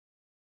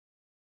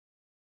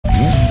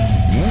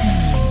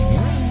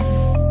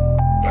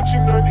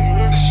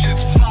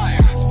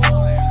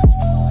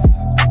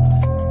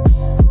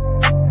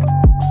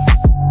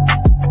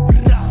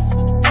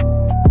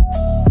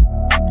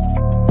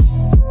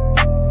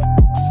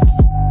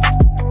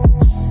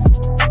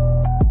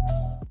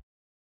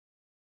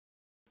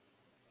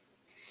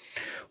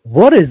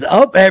What is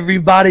up,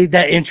 everybody?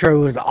 That intro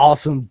was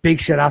awesome.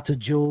 Big shout out to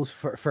Jules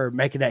for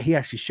making that. He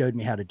actually showed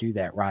me how to do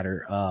that,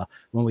 Ryder,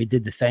 when we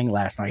did the thing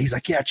last night. He's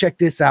like, yeah, check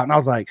this out. And I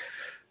was like,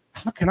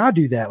 how can I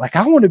do that? Like,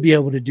 I want to be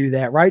able to do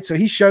that, right? So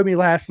he showed me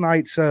last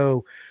night.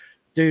 So,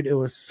 dude, it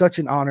was such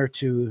an honor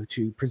to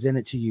present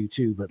it to you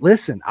too. But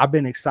listen, I've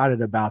been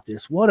excited about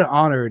this. What an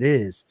honor it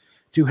is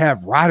to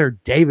have Ryder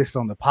Davis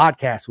on the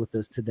podcast with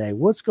us today.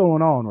 What's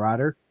going on,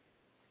 Ryder?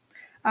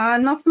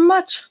 Nothing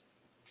much.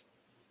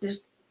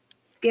 Just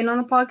getting on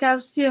the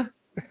podcast too.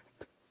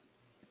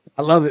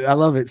 I love it. I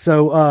love it.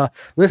 So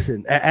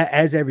listen,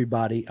 as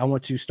everybody, I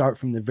want to start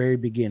from the very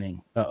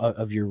beginning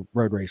of your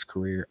road race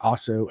career.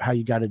 Also, how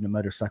you got into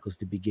motorcycles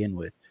to begin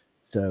with.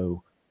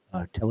 So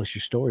tell us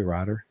your story,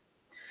 Ryder.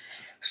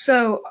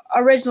 So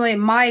originally,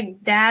 my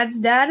dad's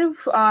dad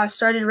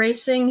started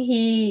racing.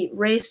 He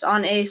raced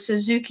on a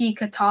Suzuki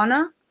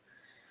Katana.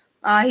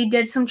 He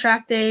did some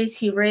track days.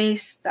 He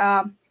raced.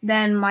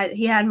 Then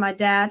he had my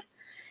dad.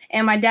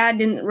 And my dad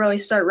didn't really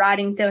start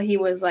riding until he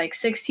was like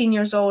 16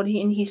 years old.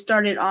 He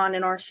started on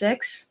an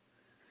R6.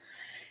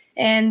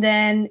 And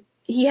then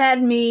he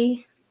had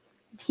me.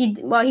 He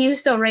was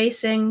still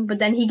racing, but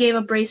then he gave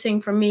up racing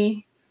for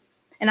me.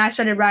 And I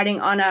started riding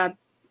on a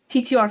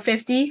TTR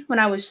 50 when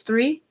I was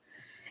 3.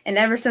 And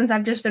ever since,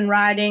 I've just been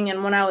riding.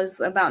 And when I was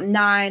about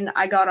 9,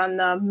 I got on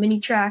the mini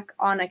track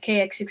on a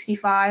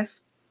KX65.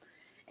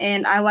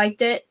 And I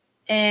liked it.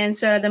 And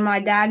so then my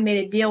dad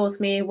made a deal with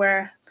me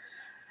where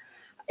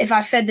if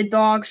I fed the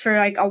dogs for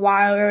like a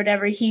while or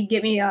whatever, he'd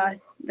get me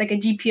like a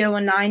GPO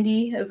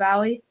 190 of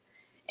Valley,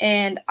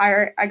 and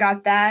I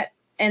got that,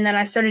 and then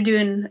I started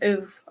doing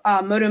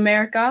Moto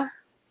America,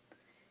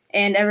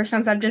 and ever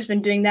since I've just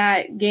been doing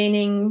that,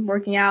 gaining,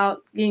 working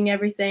out, getting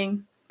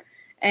everything,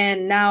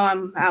 and now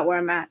I'm at where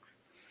I'm at.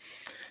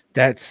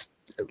 That's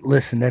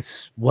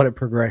what a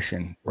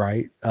progression,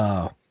 right?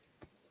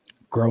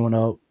 Growing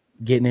up,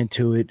 getting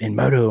into it in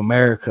Moto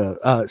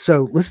America.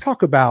 So let's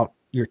talk about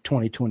your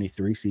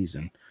 2023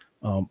 season.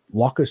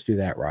 Walk us through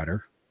that,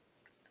 Ryder.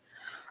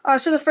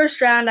 So the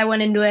first round, I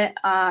went into it.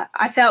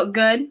 I felt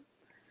good.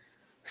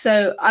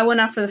 So I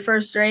went out for the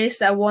first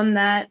race. I won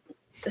that.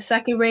 The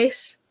second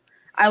race,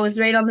 I was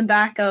right on the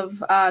back of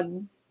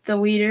the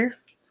leader.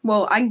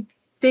 Well, I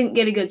didn't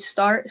get a good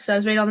start, so I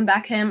was right on the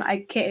back of him.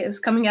 I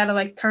was coming out of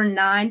like turn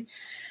 9.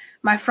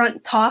 My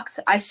front talked.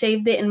 I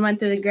saved it and went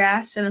through the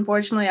grass, and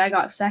unfortunately, I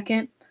got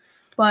second.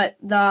 But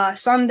the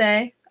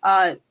Sunday,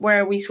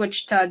 where we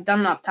switched to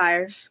Dunlop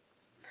tires,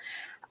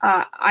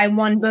 I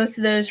won both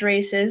of those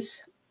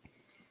races.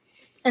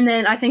 And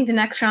then I think the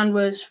next round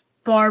was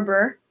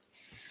Barber.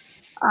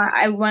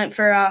 I went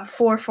for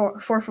 4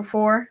 for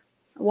 4.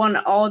 Won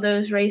all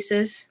those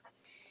races.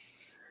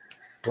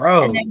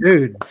 Bro,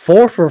 dude,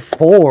 4 for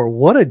 4.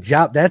 What a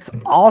job. That's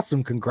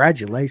awesome.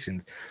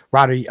 Congratulations.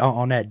 Ryder,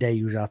 on that day,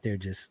 you was out there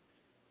just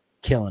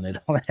killing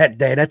it on that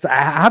day.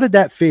 How did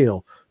that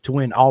feel to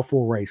win all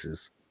 4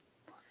 races?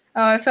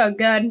 Oh, it felt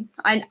good.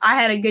 I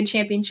had a good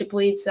championship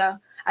lead, so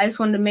I just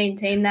wanted to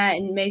maintain that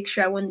and make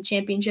sure I won the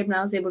championship, and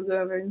I was able to go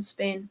over in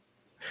Spain.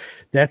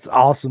 That's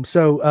awesome.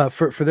 So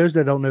for those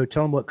that don't know,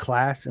 tell them what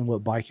class and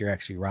what bike you're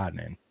actually riding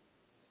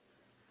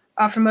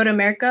in. For Moto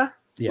America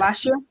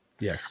last year?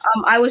 Yes.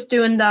 I was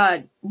doing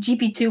the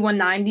GP2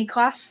 190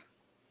 class.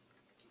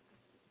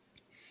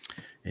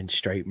 And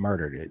straight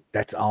murdered it.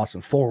 That's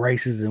awesome. 4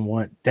 races in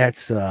one.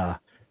 That's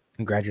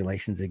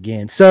congratulations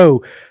again.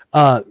 So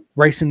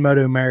racing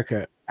Moto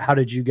America, how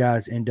did you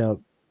guys end up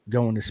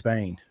going to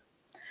Spain?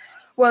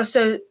 Well,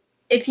 so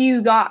if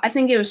you got, I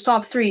think it was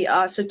top 3.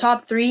 So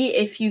top 3,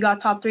 if you got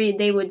top 3,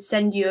 they would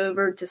send you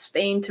over to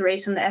Spain to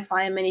race in the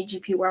FIM Mini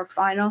GP World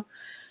Final,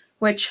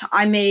 which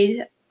I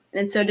made,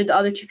 and so did the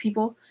other 2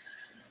 people.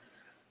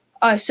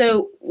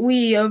 So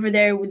we over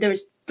there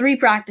was 3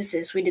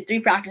 practices. We did 3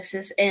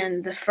 practices,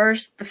 and the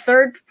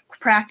third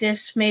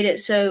practice made it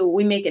so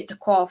we make it to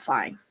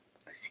qualifying.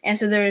 And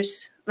so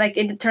there's like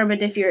it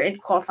determined if you're in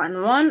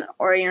qualifying 1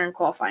 or you're in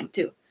qualifying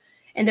 2.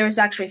 And there was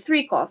actually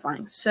 3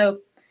 qualifying. So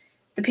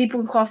the people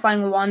in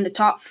qualifying 1, the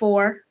top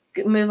 4,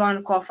 move on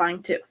to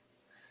qualifying 2.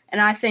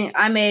 And I think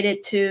I made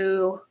it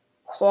to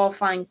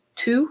qualifying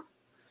 2.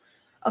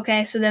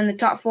 Okay, so then the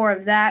top 4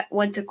 of that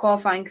went to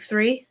qualifying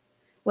 3,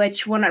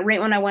 which right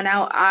when I went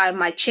out,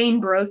 my chain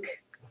broke.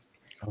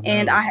 Oh, no.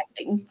 And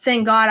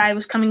thank God I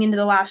was coming into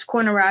the last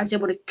corner where I was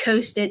able to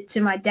coast it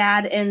to my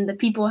dad and the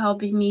people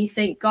helping me.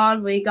 Thank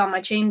God we got my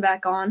chain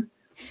back on.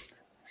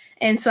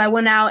 And so I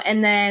went out,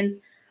 and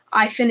then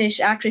I finished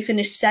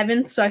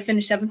 7th. So I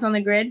finished 7th on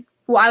the grid.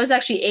 Well, I was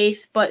actually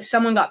 8th, but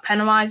someone got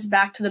penalized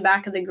back to the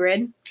back of the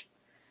grid.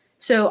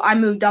 So I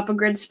moved up a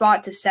grid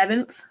spot to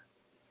 7th.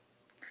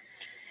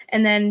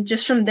 And then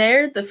just from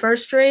there, the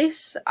first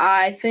race,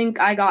 I think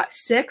I got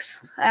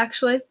 6th,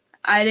 actually.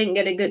 I didn't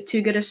get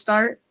too good a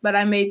start, but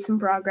I made some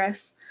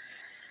progress.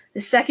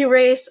 The second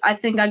race, I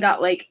think I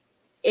got like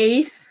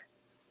 8th.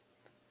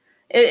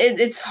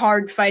 It's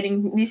hard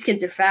fighting. These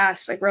kids are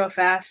fast, like real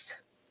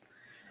fast.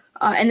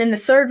 And then the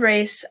third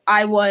race,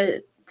 I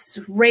was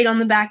right on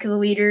the back of the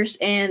leaders,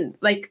 and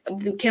like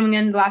coming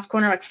in the last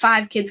corner, like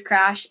 5 kids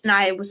crashed, and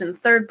I was in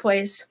 3rd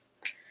place.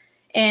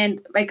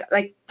 And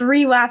like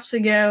 3 laps to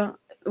go,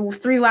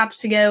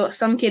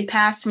 some kid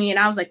passed me, and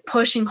I was like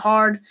pushing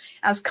hard.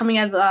 I was coming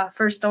out of the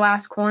first to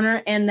last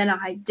corner, and then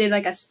I did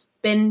like a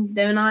spin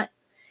donut,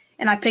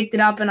 and I picked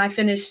it up, and I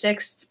finished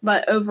 6th.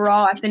 But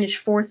overall, I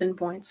finished 4th in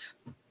points.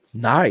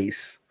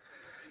 Nice.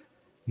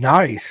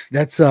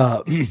 That's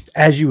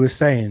as you were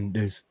saying,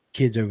 those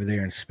kids over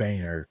there in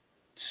Spain are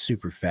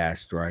super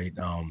fast, right?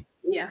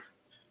 Yeah.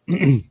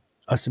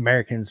 Us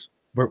Americans,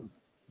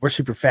 we're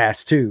super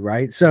fast too,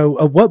 right?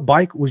 So what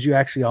bike was you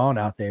actually on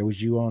out there?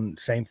 Was you on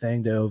same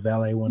thing, the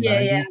Ovale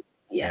 190?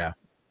 Yeah.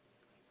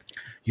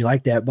 You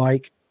like that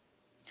bike?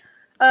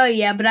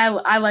 Yeah, but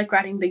I like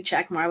riding Big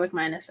Check more. I like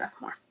my NSF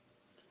more.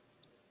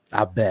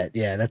 I bet.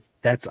 Yeah,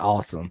 that's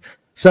awesome.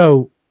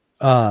 So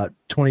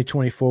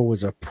 2024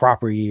 was a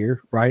proper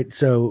year, right?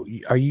 So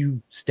are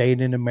you staying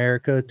in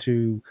America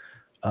to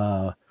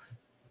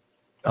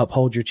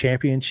uphold your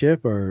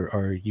championship, or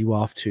are you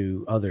off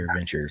to other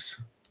adventures?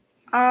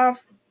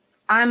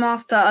 I'm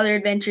off to other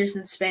adventures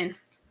in Spain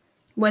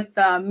with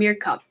Mir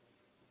Cup.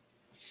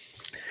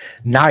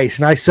 Nice.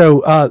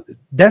 So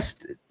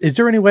is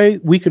there any way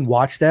we can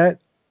watch that?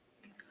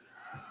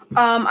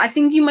 I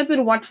think you might be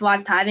able to watch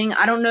live timing.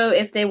 I don't know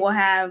if they will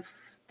have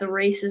the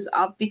races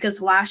up,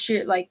 because last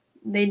year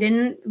they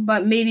didn't,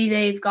 but maybe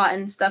they've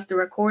gotten stuff to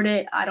record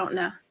it. I don't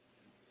know.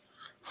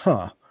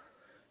 Huh.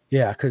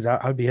 Yeah, because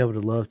I'd be able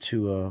to love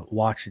to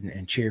watch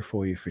and cheer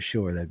for you for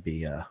sure. That'd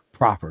be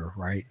proper,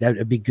 right?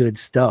 That'd be good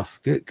stuff.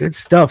 Good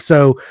stuff.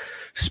 So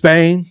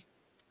Spain,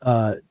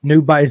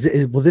 new bike.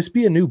 Will this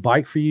be a new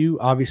bike for you?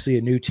 Obviously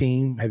a new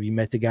team. Have you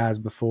met the guys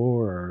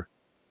before?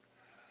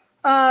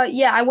 Or?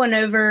 Yeah, I went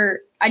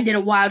over. I did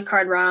a wild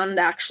card round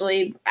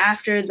actually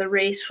after the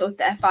race with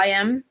the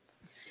FIM,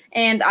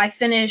 and I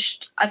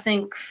finished, I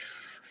think,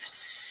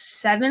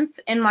 7th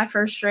in my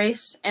first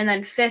race, and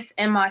then 5th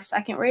in my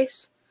second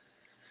race.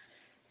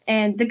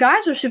 And the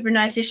guys were super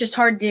nice. It's just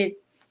hard to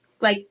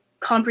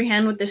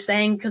comprehend what they're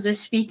saying because they're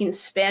speaking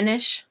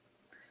Spanish.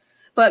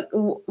 But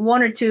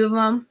 1 or 2 of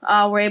them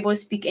were able to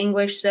speak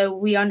English, so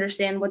we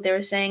understand what they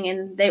were saying,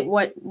 and they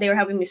were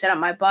helping me set up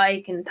my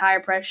bike and tire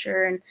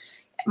pressure and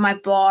my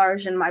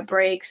bars and my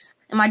brakes.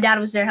 And my dad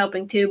was there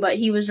helping too, but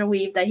he was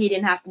relieved that he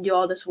didn't have to do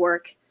all this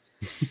work.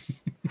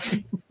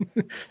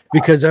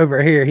 Because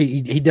over here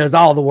he does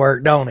all the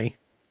work, don't he?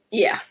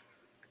 Yeah.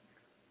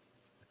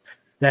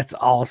 That's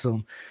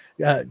awesome.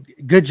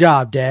 Good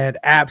job, Dad.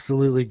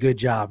 Absolutely good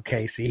job,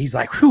 Casey. He's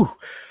like, whew,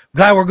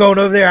 glad we're going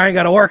over there. I ain't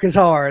got to work as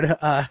hard.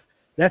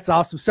 That's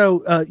awesome. So,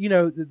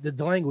 the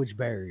language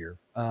barrier,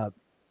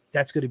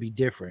 that's going to be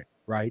different,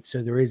 right?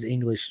 So there is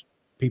English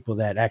people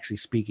that actually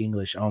speak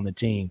English on the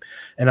team,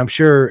 and I'm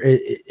sure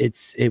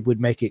it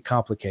would make it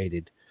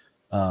complicated.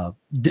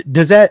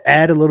 Does that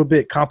add a little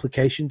bit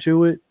complication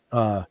to it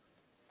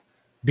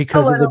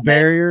because of the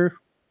barrier?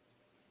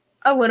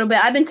 A little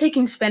bit. I've been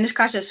taking Spanish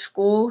class at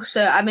school,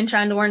 so I've been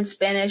trying to learn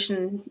Spanish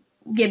and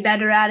get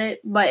better at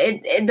it.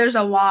 But there's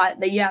a lot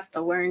that you have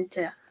to learn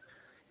to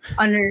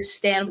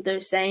understand what they're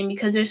saying,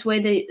 because there's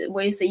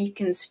ways that you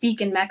can speak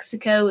in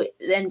Mexico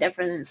and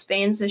different in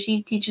Spain. So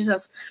she teaches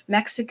us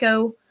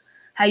Mexico,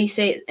 how you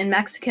say it in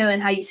Mexico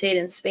and how you say it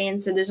in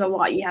Spain. So there's a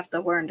lot you have to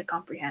learn to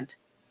comprehend.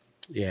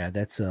 Yeah,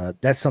 that's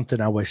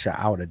something I wish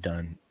I would have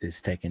done,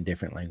 is taking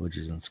different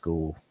languages in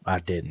school. I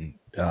didn't,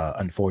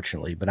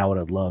 unfortunately, but I would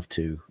have loved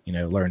to,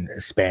 learn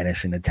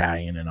Spanish and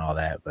Italian and all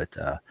that. But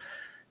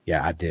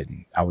yeah, I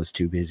didn't. I was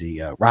too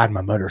busy riding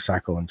my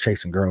motorcycle and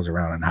chasing girls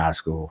around in high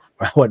school.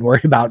 I wasn't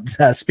worried about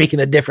speaking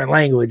a different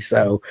language.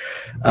 So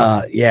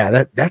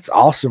yeah, that's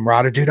awesome,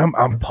 Ryder, dude.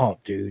 I'm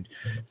pumped, dude.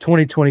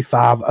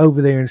 2025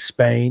 over there in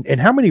Spain. And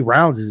how many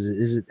rounds is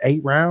it? Is it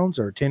 8 rounds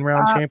or 10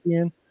 round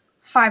champion?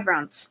 5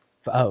 rounds.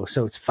 Oh,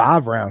 so it's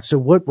 5 rounds. So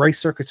what race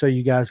circuits are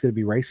you guys going to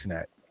be racing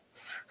at?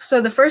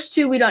 So the first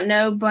 2 we don't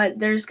know, but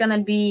there's going to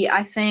be,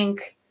 I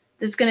think,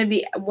 there's going to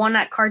be one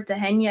at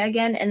Cartagena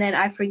again, and then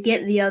I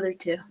forget the other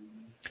 2.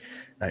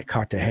 At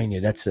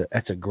Cartagena, that's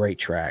a great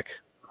track.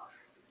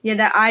 Yeah,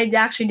 that I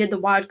actually did the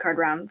wild card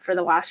round for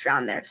the last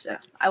round there, so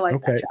I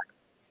like that track.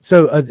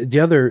 So the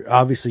other,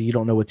 obviously you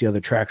don't know what the other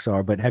tracks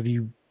are, but have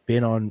you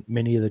been on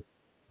many of the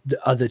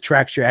other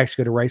tracks you're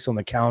actually going to race on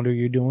the calendar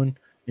you're doing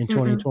in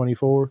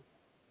 2024?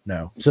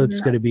 No. So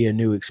it's going to be a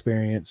new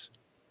experience.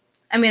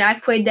 I mean,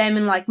 I've played them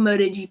in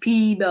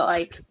MotoGP,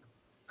 but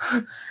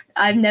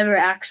I've never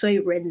actually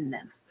ridden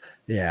them.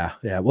 Yeah.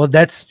 Well,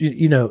 that's,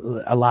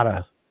 a lot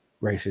of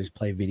racers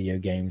play video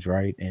games,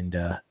 right? And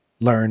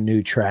learn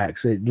new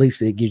tracks. At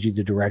least it gives you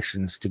the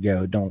directions to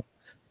go.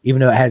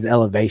 Even though it has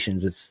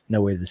elevations, it's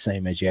nowhere the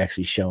same as you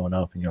actually showing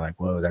up and you're like,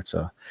 whoa, that's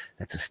a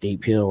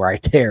steep hill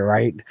right there,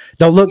 right?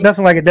 Don't look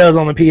nothing like it does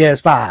on the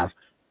PS5.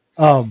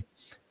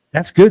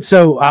 That's good.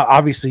 So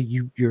obviously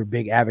you're a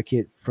big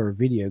advocate for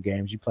video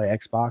games. You play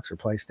Xbox or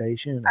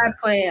PlayStation? I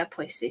play a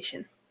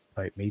PlayStation.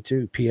 Me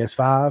too.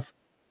 PS5?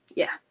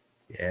 Yeah.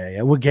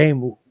 Yeah. What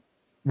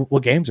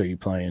games are you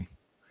playing?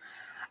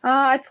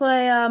 I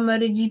play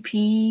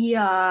MotoGP.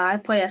 I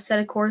play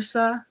Assetto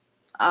Corsa.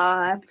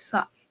 I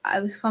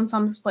was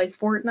sometimes play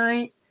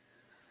Fortnite.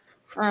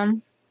 I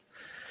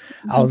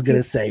was GTA.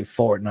 gonna say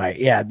Fortnite.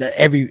 Yeah,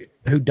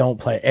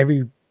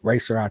 every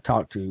racer I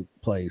talk to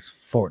plays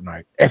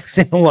Fortnite. Every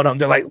single one of them,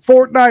 they're like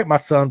Fortnite. My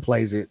son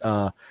plays it.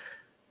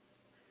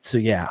 So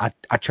yeah,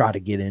 I try to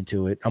get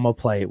into it. I'm gonna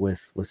play it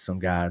with some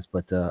guys,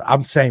 but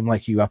I'm same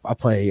like you. I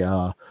play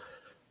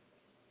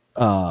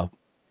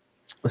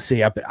let's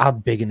see, I'm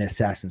big in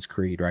Assassin's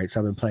Creed, right?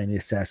 So I've been playing the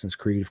Assassin's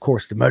Creed, of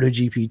course, the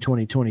MotoGP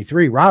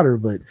 2023 Ryder,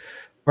 but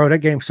bro, that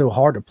game's so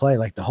hard to play.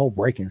 Like the whole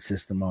braking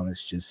system on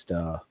it's just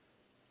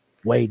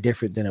way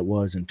different than it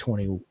was in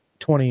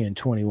 2020 and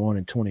 21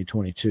 and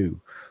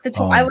 2022.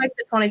 I like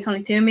the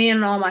 2022. Me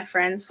and all my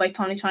friends play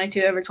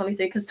 2022 over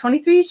 23 because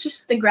 23 is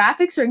just the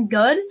graphics are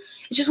good.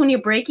 It's just when you're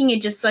braking,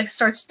 it just like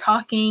starts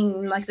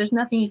talking like there's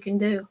nothing you can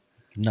do.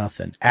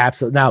 Nothing.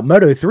 Absolutely. Now,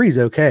 Moto 3 is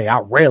okay.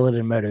 I'll rail it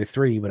in Moto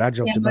 3, but I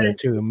jumped to Moto Moto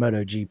 2 and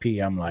Moto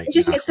GP. I'm like, it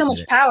just gets so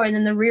much power, and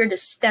then the rear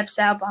just steps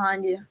out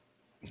behind you.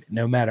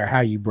 No matter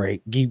how you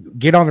brake,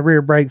 get on the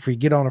rear brake. If you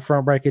get on the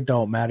front brake, it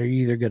don't matter.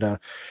 You're either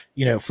gonna,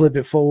 flip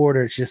it forward,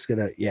 or it's just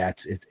gonna, yeah,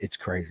 it's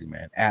crazy,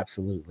 man.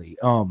 Absolutely.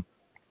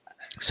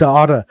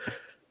 So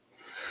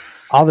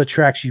all the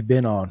tracks you've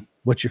been on,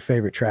 what's your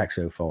favorite track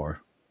so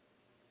far?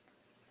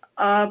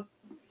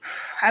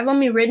 I've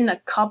only ridden a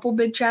couple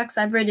big tracks.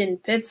 I've ridden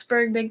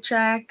Pittsburgh big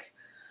track.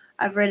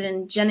 I've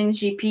ridden Jennings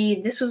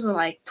GP. This was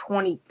like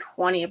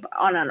 2020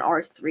 on an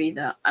R3,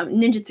 the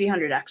Ninja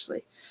 300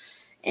 actually.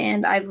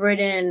 And I've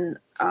ridden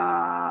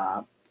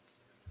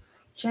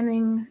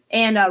Jennings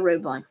and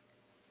Roebling.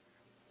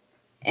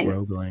 And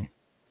Roebling.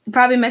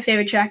 Probably my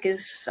favorite track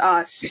is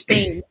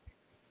Spain.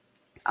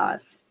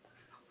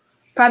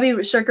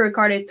 Probably Circuit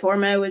Ricardo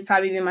Tormo would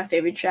probably be my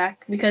favorite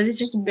track because it's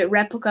just a bit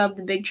replica of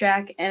the big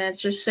track, and it's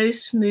just so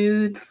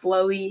smooth,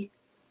 flowy,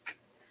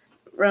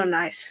 real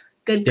nice.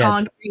 Good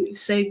concrete,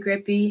 so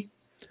grippy.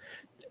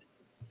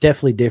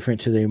 Definitely different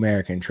to the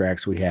American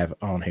tracks we have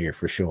on here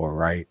for sure,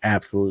 right?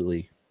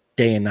 Absolutely.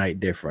 Day and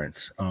night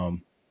difference.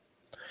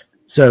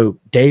 So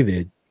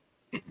David,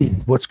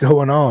 what's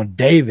going on?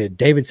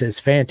 David says,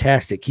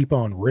 fantastic. Keep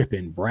on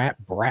ripping.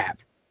 Brap.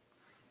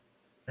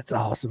 That's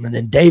awesome. And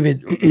then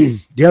David,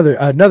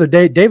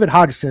 David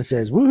Hodgson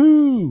says,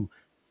 woohoo.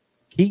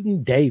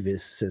 Keaton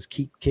Davis says,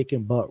 keep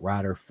kicking butt,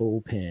 Ryder,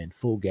 full pin,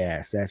 full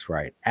gas. That's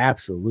right.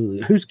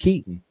 Absolutely. Who's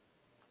Keaton?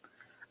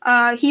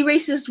 He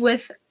races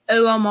with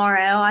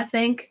OMRL, I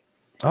think.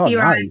 Oh,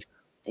 nice.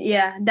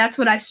 Yeah, that's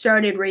what I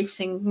started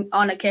racing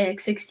on a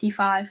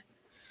KX65.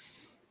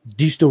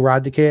 Do you still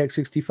ride the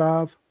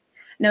KX65?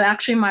 No,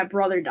 actually, my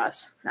brother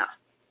does now.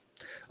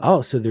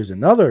 Oh, so there's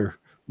another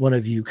one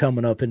of you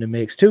coming up in the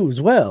mix too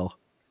as well.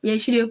 Yeah, you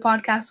should do a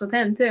podcast with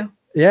him too.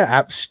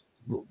 Yeah,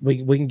 we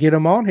can get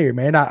him on here,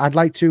 man. I'd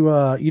like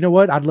to, you know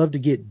what? I'd love to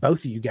get both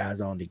of you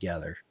guys on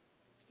together.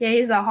 Yeah,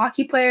 he's a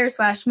hockey player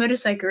 /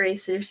 motorcycle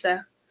racer, so.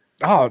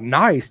 Oh,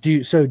 nice. Do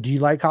you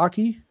like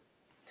hockey?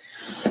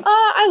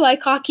 I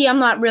like hockey. I'm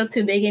not real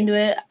too big into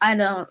it. I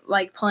don't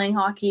like playing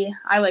hockey.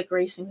 I like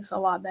racing. It's a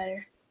lot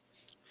better.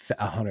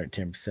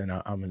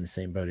 110%. I'm in the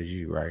same boat as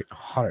you, right?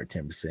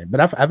 110%. But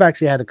I've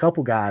actually had a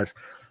couple guys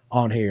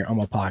on here on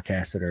my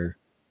podcast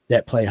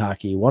that play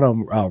hockey. One of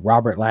them,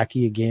 Robert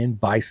Lackey, again,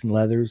 Bison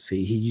Leathers. He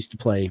used to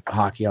play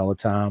hockey all the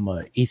time.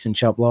 Ethan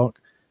Chuplock.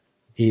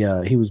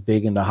 He was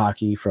big into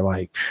hockey for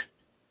like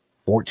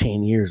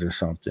 14 years or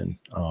something.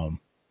 So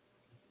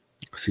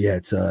yeah,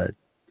 it's a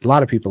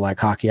lot of people like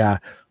hockey. I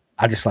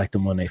just like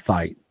them when they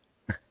fight.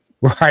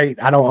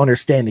 Right? I don't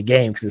understand the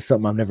game because it's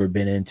something I've never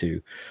been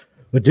into.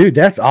 But dude,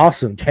 that's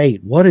awesome.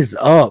 Tate, what is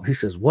up? He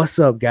says, what's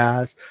up,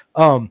 guys?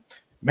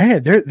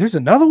 Man, there's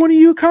another one of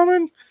you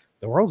coming.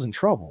 The world's in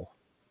trouble.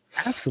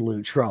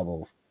 Absolute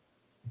trouble.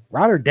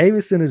 Ryder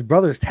Davis and his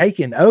brother's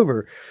taking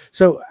over.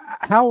 So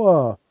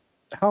how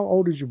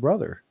old is your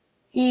brother?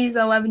 He's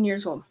 11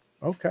 years old.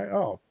 Okay.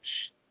 Oh,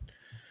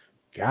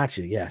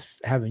 gotcha.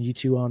 Yes. Having you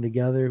two on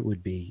together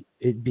it'd be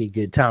a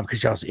good time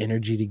because y'all's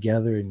energy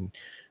together and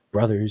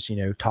brothers,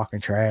 talking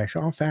trash.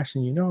 Oh, I'm faster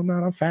than you. No, I'm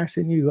not. I'm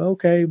faster than you.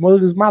 Okay. Well,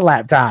 this is my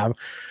lap time.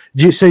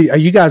 So are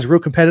you guys real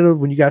competitive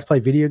when you guys play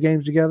video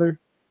games together?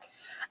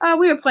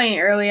 We were playing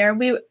earlier.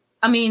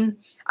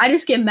 I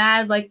just get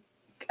mad. Like,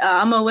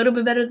 I'm a little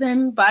bit better than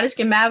him, but I just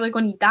get mad. Like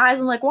when he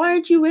dies, I'm like, why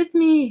aren't you with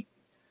me?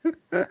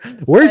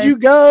 Where'd you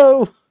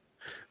go?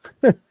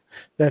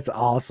 That's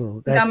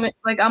awesome.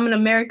 I'm in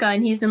America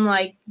and he's in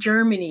like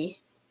Germany.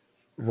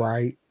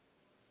 Right.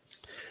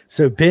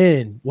 So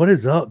Ben, what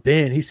is up,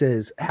 Ben? He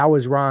says, how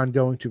is Ron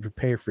going to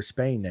prepare for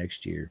Spain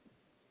next year?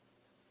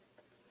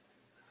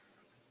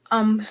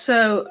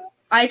 So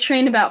I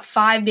train about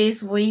 5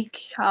 days a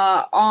week.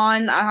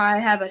 I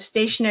have a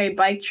stationary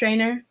bike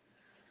trainer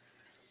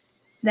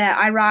that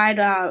I ride.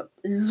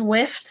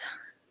 Zwift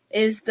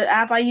is the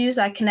app I use.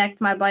 I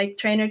connect my bike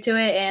trainer to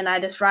it, and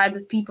I just ride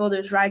with people.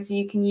 There's rides that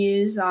you can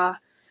use.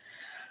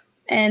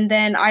 And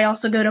then I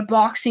also go to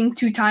boxing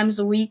 2 times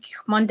a week,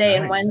 Monday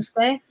and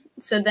Wednesday.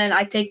 So then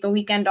I take the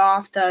weekend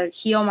off to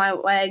heal my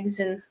legs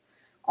and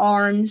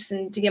arms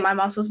and to get my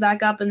muscles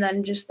back up. And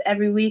then just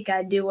every week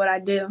I do what I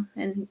do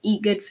and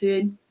eat good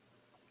food.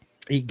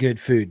 Eat good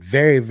food.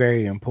 Very,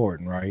 very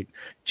important, right?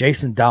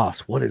 Jason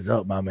Doss, what is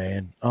up, my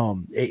man?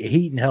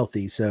 Eating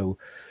healthy. So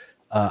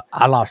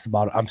I lost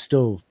about, I'm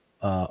still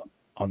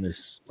on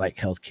this like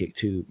health kick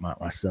too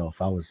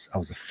myself. I was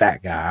a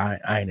fat guy.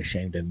 I ain't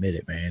ashamed to admit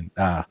it, man.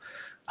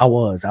 I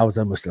was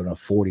almost on a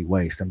 40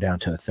 waist. I'm down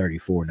to a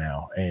 34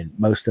 now. And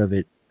most of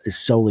it is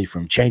solely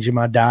from changing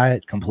my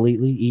diet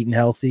completely, eating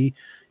healthy,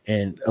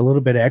 and a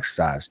little bit of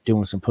exercise,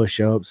 doing some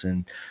push-ups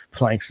and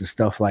planks and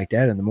stuff like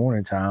that in the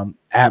morning time.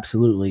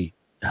 Absolutely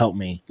helped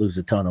me lose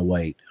a ton of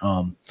weight.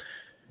 I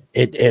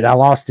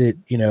lost it,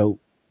 you know,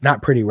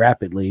 not pretty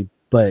rapidly,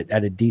 but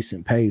at a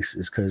decent pace,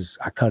 is because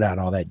I cut out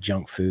all that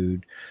junk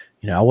food.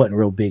 You know, I wasn't a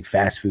real big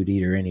fast food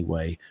eater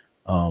anyway.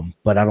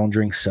 But I don't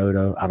drink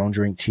soda. I don't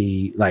drink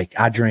tea. Like,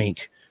 I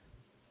drink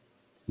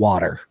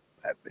water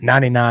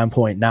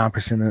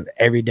 99.9% of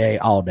every day,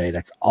 all day.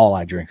 That's all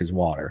I drink is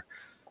water.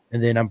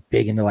 And then I'm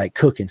big into like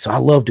cooking. So I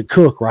love to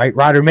cook, right?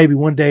 Ryder, maybe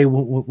one day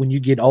when you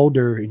get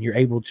older and you're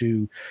able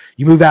to,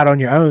 you move out on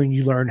your own,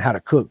 you learn how to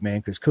cook, man,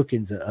 because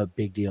cooking's a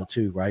big deal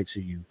too, right? So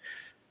you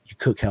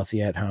cook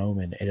healthy at home,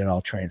 and it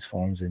all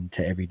transforms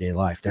into everyday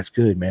life. That's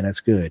good, man.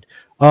 That's good.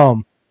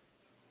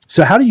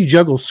 So how do you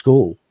juggle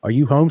school? Are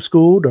you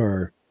homeschooled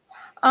or?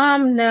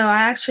 No, I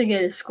actually go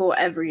to school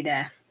every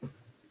day.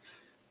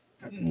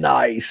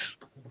 Nice.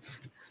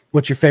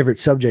 What's your favorite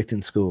subject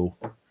in school?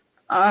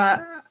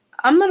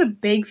 I'm not a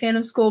big fan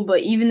of school, but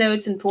even though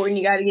it's important,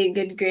 you got to get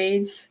good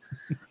grades.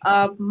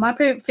 My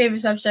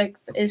favorite subject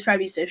is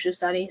probably social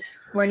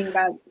studies, learning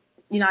about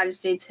United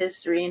States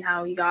history and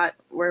how we got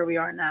where we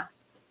are now.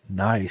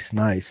 Nice,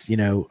 nice. You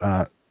know,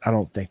 I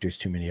don't think there's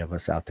too many of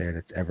us out there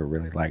that's ever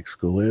really liked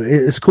school.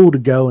 It's cool to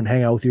go and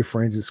hang out with your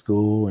friends at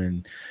school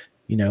and,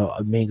 you know,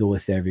 mingle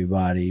with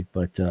everybody.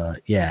 But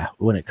yeah,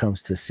 when it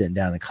comes to sitting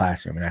down in the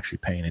classroom and actually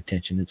paying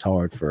attention, it's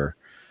hard for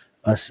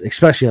us,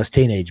 especially us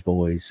teenage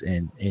boys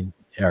and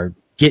are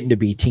getting to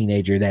be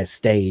teenager, that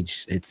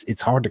stage.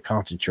 It's hard to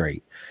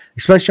concentrate,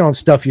 especially on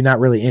stuff you're not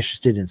really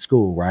interested in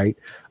school, right?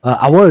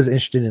 I was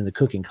interested in the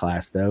cooking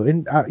class though.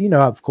 And you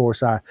know, of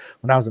course,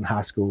 when I was in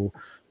high school,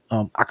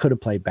 I could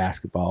have played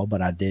basketball,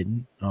 but I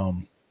didn't.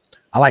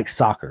 I like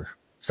soccer.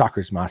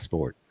 Soccer's my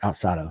sport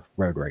outside of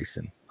road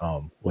racing,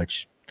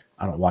 which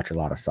I don't watch a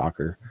lot of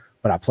soccer,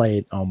 but I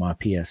played on my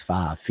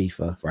PS5,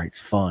 FIFA, right? It's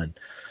fun.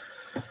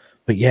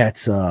 But yeah,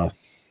 it's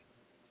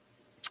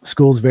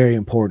school's very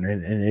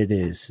important, and it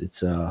is.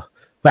 It's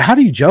but how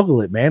do you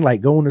juggle it, man? Like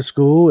going to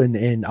school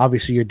and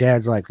obviously your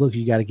dad's like, look,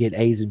 you got to get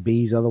A's and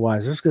B's,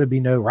 otherwise there's going to be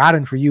no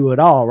riding for you at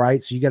all,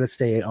 right? So you got to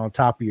stay on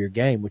top of your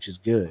game, which is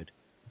good.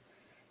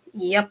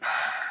 Yep.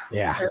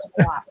 Yeah.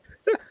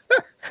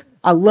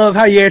 I love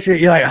how you answer it.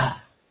 You're like, oh,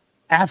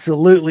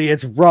 absolutely,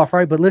 it's rough,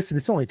 right? But listen,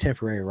 it's only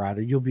temporary,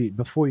 Ryder. You'll be,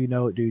 before you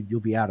know it, dude,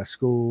 you'll be out of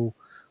school.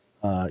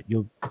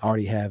 You'll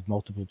already have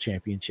multiple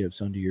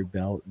championships under your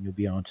belt, and you'll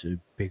be on to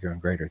bigger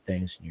and greater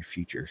things in your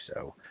future.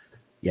 So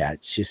yeah,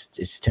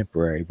 it's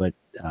temporary. But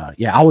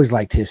yeah, I always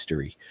liked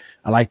history.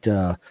 I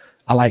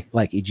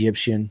like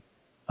Egyptian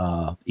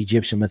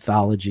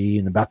mythology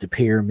and about the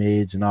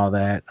pyramids and all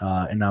that.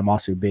 And I'm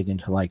also big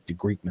into like the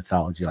Greek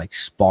mythology, like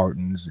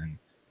Spartans and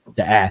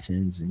the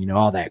Athens and, you know,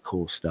 all that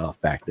cool stuff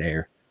back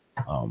there.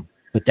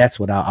 But that's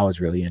what I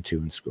was really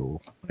into in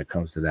school when it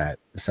comes to that,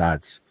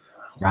 besides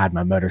ride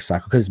my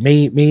motorcycle. Because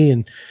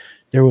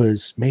there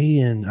was me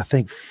and I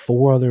think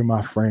 4 other of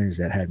my friends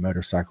that had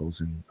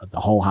motorcycles in the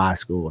whole high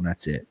school, and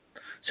that's it.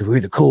 So we were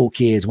the cool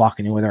kids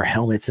walking in with our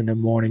helmets in the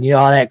morning, you know,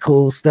 all that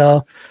cool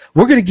stuff.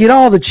 We're going to get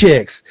all the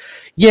chicks.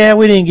 Yeah,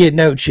 we didn't get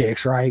no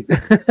chicks, right?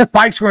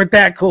 Bikes weren't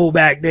that cool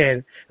back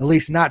then, at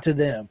least not to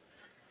them.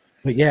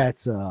 But yeah,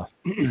 it's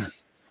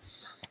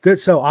good.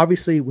 So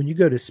obviously when you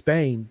go to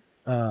Spain,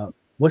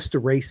 what's the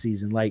race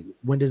season like?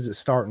 When does it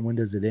start and when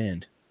does it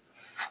end?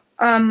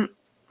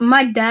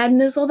 My dad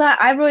knows all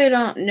that. I really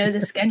don't know the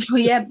schedule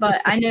yet,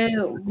 but I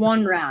know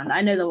one round.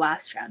 I know the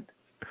last round.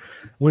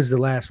 When's the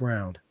last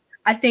round?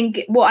 I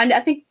think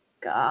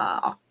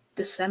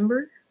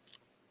December.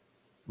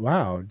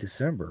 Wow,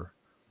 December.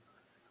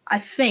 I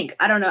think.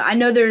 I don't know. I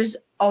know there's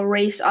a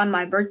race on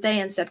my birthday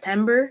in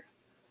September.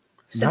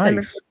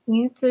 September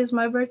 15th is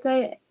my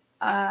birthday.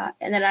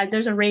 And then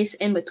there's a race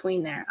in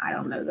between there. I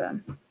don't know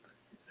them.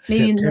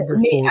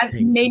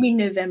 Maybe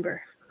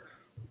November.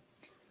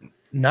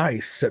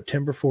 Nice.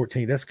 September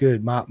 14th. That's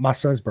good. My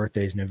son's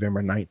birthday is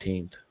November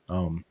 19th.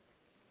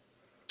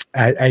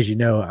 As you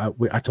know,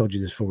 I told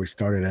you this before we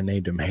started. I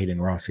named him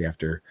Hayden Rossi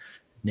after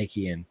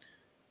Nicky and,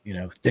 you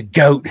know, the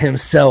GOAT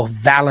himself,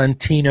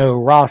 Valentino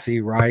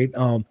Rossi, right?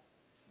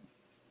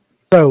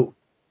 So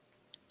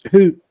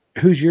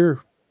who's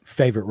your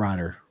favorite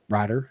rider?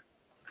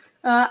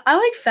 I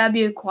like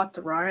Fabio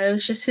Quartararo.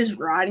 It's just his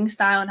riding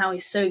style and how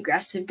he's so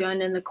aggressive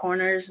going in the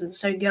corners and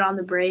so good on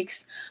the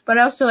brakes. But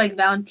I also like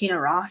Valentino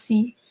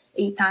Rossi,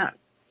 8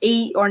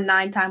 or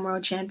 9-time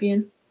world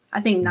champion.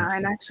 I think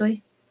 9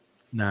 actually.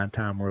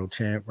 9-time world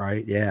champ,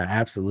 right? Yeah,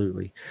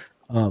 absolutely.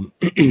 And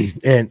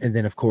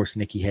then of course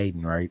Nicky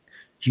Hayden, right?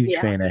 Huge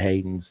Yeah. fan of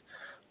Hayden's.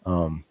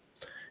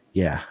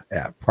 Yeah,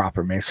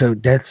 proper, man. So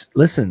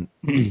listen,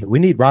 we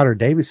need Ryder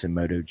Davis in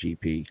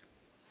MotoGP.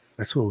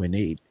 That's what we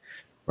need,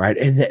 right?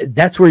 And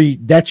that's where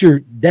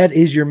that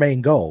is your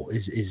main goal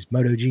is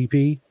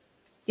MotoGP.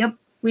 Yep.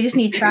 We just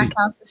need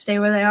Trackhouse to stay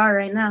where they are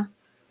right now.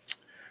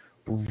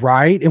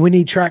 Right. And we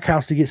need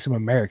Trackhouse to get some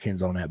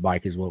Americans on that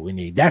bike is what we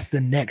need. That's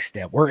the next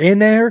step. We're in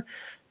there.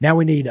 Now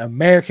we need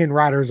American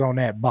riders on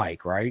that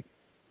bike, right?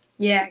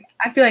 Yeah.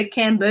 I feel like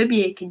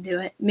Cambobier can do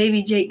it.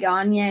 Maybe Jake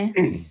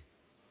Gagne.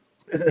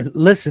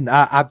 Listen,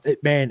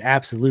 man,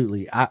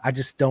 absolutely. I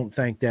just don't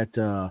think that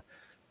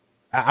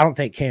I don't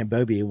think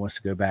Cambobier wants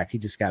to go back. He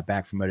just got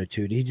back from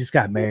Moto2. He just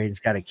got married. He's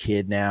got a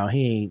kid now.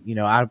 He ain't,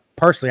 I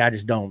personally, I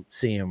just don't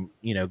see him,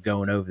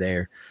 going over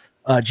there.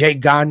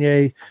 Jake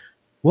Gagne,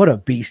 what a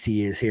beast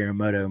he is here in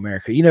Moto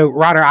America.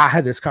 Ryder, I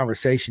had this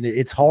conversation.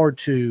 It's hard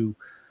to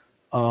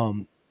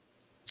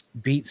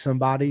beat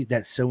somebody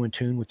that's so in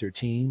tune with their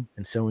team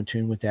and so in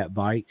tune with that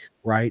bike,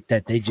 right?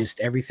 That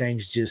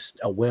everything's just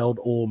a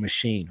well-oiled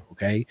machine,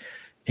 okay?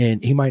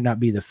 And he might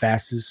not be the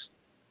fastest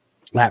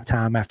lap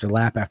time after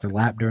lap after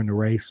lap during the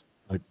race,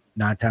 but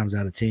 9 times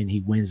out of 10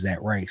 he wins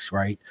that race,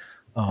 right?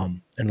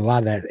 And a lot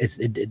of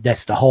that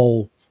that's the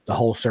whole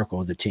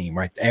circle of the team,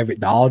 right?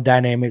 All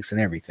dynamics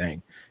and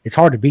everything. It's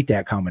hard to beat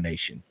that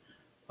combination.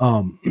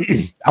 I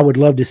would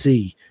love to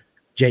see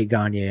Jake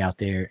Gagne out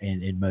there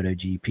in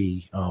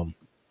MotoGP.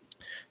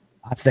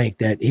 I think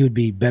that he would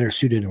be better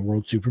suited in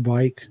World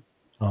Superbike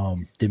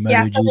than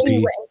MotoGP. So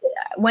he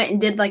went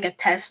and did like a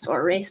test or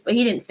a race, but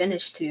he didn't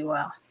finish too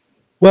well.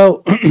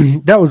 Well,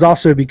 that was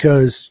also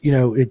because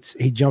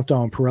he jumped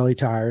on Pirelli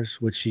tires,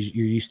 which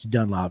you're used to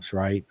Dunlops,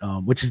 right?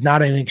 Which is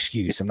not an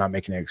excuse. I'm not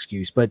making an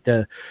excuse, but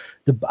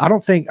I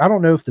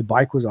don't know if the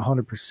bike was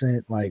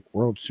 100% like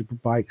World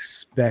Superbike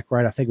spec,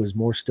 right? I think it was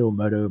more still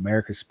Moto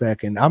America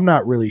spec, and I'm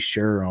not really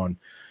sure on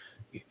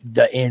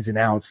the ins and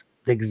outs,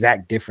 the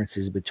exact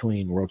differences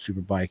between World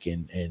Superbike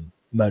and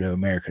Moto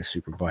America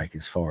Superbike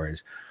as far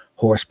as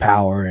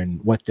horsepower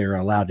and what they're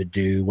allowed to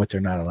do, what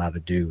they're not allowed to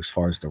do as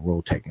far as the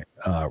rule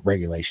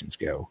regulations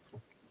go.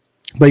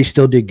 But he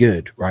still did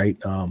good, right?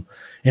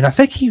 And I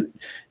think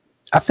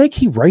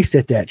he raced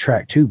at that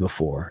track too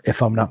before,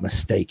 if I'm not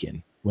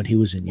mistaken, when he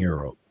was in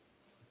Europe.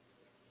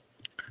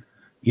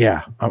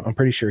 Yeah, I'm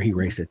pretty sure he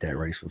raced at that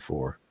race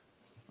before.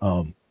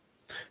 Who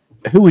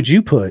would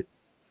you put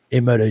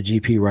in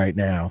MotoGP right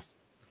now?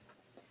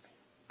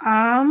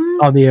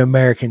 On the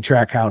American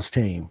Trackhouse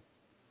team.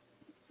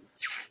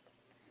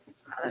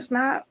 There's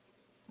not.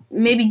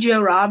 Maybe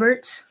Joe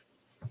Roberts.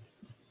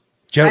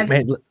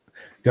 Man,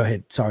 go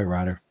ahead. Sorry,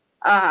 Ryder.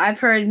 I've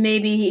heard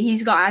maybe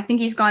I think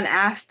he's gone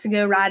asked to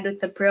go ride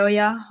with the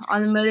Aprilia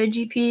on the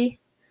MotoGP.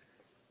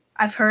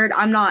 I've heard.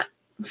 I'm not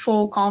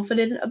full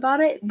confident about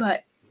it,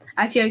 but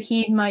I feel like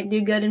he might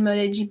do good in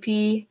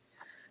MotoGP.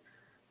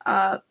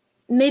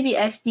 Maybe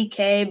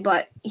SDK,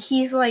 but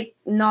he's like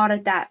not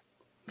at that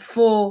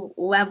full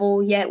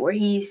level yet where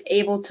he's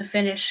able to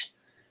finish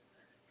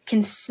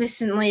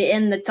consistently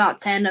in the top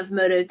 10 of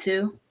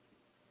Moto2.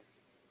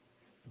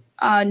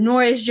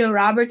 Nor is Joe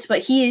Roberts, but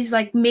he is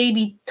like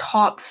maybe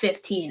top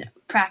 15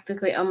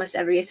 practically almost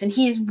every race. And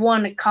he's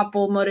won a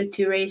couple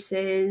Moto2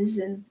 races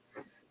and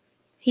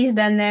he's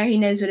been there. He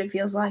knows what it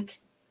feels like.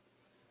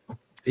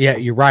 Yeah,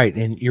 you're right.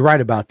 And you're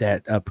right about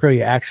that.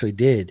 Aprilia actually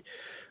did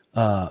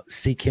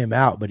seek him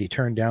out, but he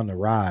turned down the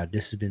ride.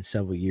 This has been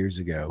several years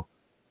ago.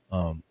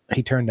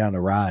 He turned down the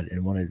ride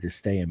and wanted to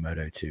stay in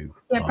Moto2.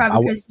 Yeah,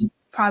 probably because he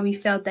probably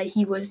felt that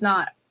he was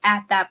not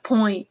at that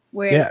point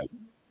where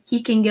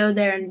he can go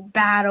there and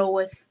battle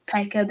with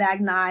Pecco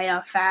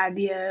Bagnaia,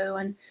 Fabio,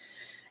 and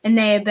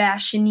Enea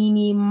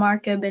Bastianini,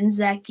 Marco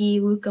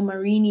Benzecchi, Luca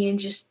Marini, and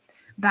just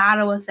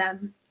battle with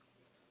them.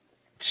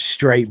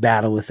 Straight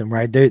battle with them,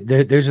 right?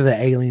 Those are the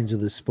aliens of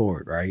the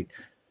sport, right?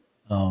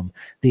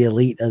 The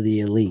elite of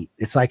the elite.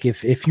 It's like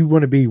if you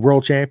want to be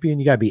world champion,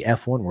 you got to be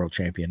F1 world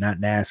champion, not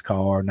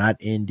NASCAR, not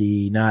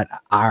Indy, not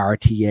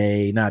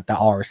IRTA, not the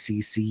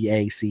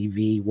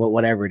RCCACV,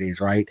 whatever it is,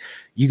 right?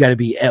 You got to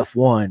be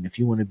F1 if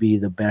you want to be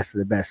the best of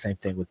the best. Same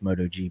thing with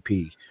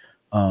MotoGP.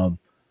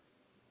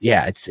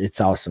 Yeah,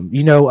 it's awesome.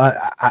 I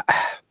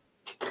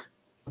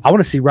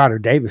want to see Ryder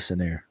Davis in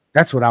there.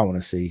 That's what I want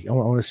to see. I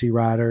want to see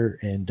Ryder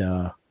and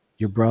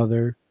your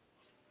brother.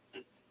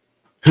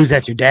 Who's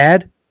that? Your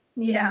dad?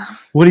 Yeah.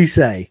 What'd he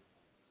say?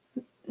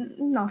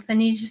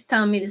 Nothing. He's just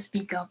telling me to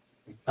speak up.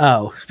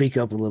 Oh, speak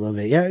up a little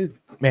bit. Yeah,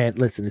 man,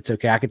 listen, it's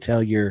okay. I can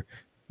tell you're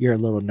a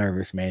little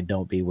nervous, man.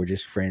 Don't be. We're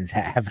just friends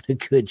having a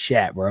good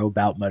chat, bro,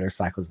 about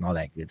motorcycles and all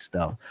that good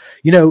stuff.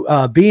 We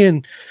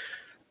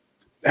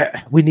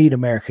need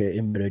America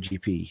in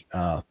MotoGP.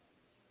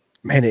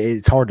 Man,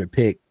 it's hard to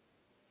pick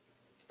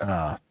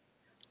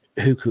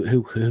who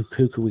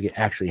could we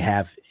actually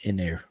have in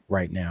there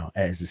right now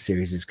as the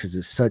series is, because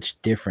it's such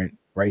different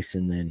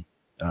racing than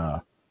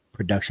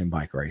production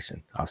bike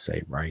racing, I'll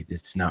say, right?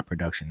 It's not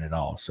production at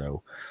all.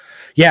 So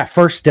yeah,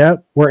 first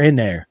step, we're in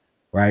there,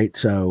 right?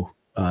 So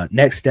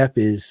Next step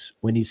is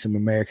we need some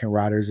American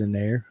riders in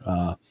there.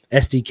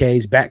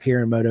 SDK's back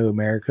here in Moto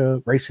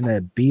America, racing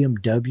at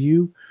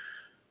BMW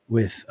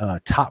with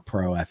Top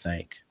Pro, I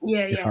think.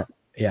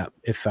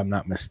 If I'm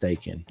not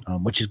mistaken,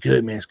 which is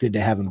good, man. It's good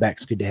to have him back.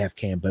 It's good to have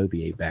Cam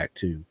Bobier back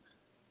too.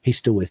 He's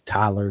still with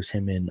Tyler's,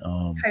 him and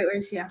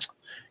Tyler's, yeah.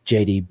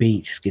 JD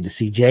Beach. It's good to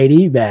see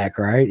JD back,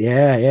 right?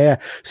 Yeah.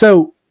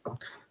 So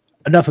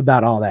enough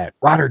about all that.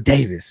 Ryder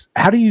Davis,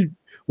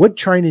 what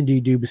training do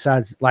you do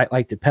besides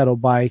like the pedal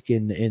bike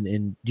and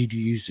do you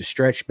use the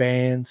stretch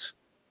bands?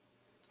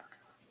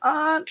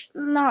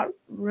 Not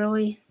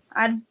really.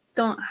 I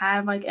don't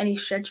have like any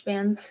stretch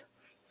bands.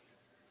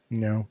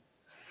 No.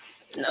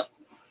 No.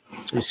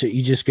 So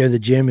you just go to the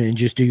gym and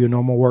just do your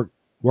normal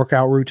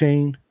workout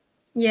routine?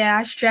 Yeah,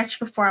 I stretch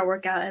before I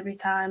work out every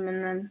time,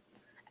 and then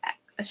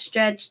I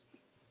stretch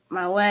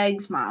my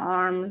legs, my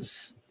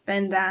arms,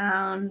 bend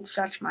down,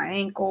 stretch my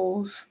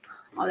ankles,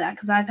 all that,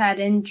 because I've had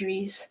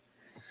injuries.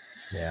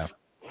 Yeah.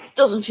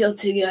 Doesn't feel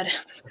too good.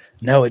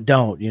 No, it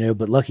don't,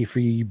 but lucky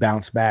for you, you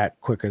bounce back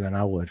quicker than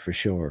I would for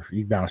sure.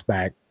 You bounce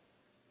back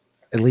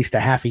at least a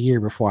half a year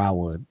before I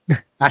would.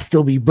 I'd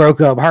still be broke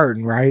up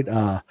hurting, right?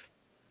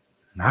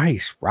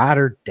 Nice.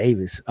 Ryder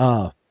Davis.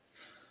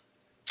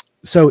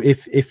 So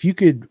if you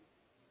could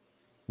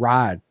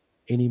ride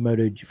any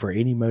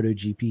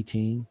MotoGP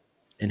team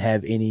and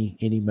have any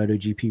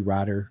MotoGP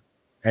rider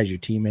as your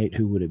teammate,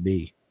 who would it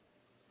be?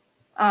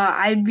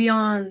 I'd be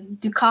on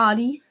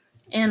Ducati,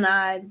 and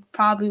I'd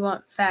probably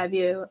want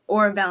Fabio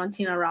or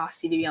Valentino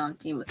Rossi to be on the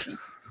team with me.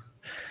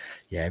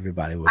 Yeah,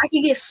 everybody would. I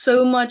could get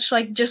so much,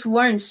 just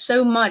learn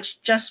so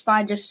much just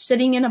by just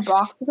sitting in a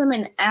box with him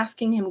and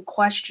asking him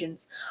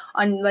questions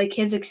on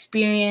his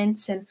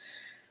experience and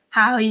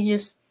how he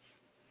just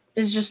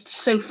is just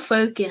so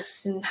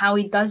focused and how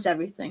he does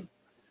everything.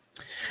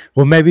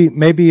 Well, maybe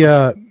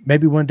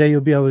one day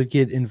you'll be able to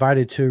get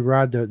invited to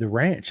ride the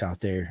ranch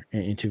out there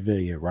in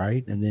Tavilla,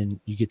 right? And then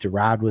you get to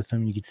ride with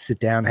him. You get to sit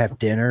down, have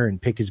dinner,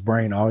 and pick his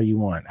brain all you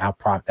want.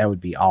 That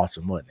would be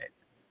awesome, wouldn't it?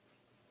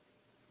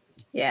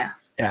 Yeah.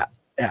 Yeah.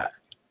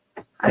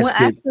 I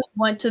actually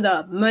went to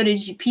the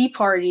MotoGP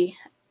party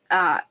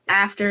at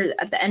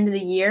the end of the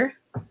year,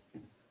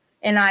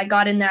 and I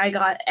got in there. I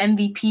got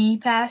MVP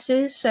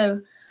passes,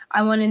 so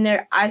I went in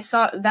there. I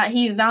saw that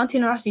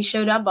Valentino Rossi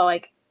showed up,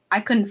 but I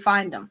couldn't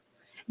find him.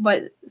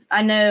 But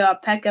I know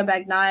Pekka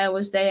Bagnaia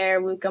was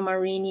there, Luca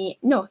Marini.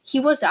 No, he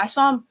was there. I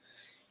saw him.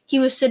 He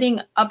was sitting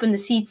up in the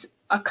seats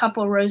a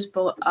couple rows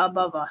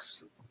above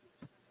us.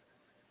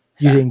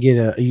 So, you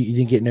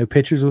didn't get no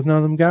pictures with none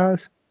of them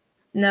guys?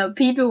 No,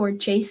 people were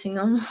chasing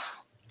him.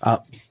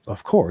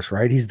 Of course,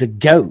 right? He's the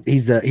GOAT.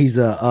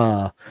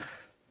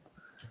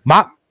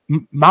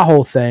 My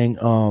whole thing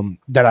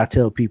that I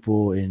tell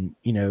people, and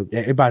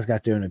everybody's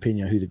got their own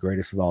opinion on who the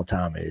greatest of all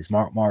time is.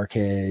 Marc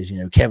Marquez,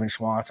 Kevin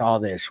Schwantz, all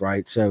this,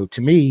 right? So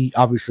to me,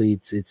 obviously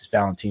it's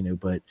Valentino,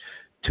 but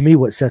to me,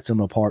 what sets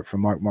him apart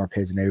from Marc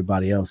Marquez and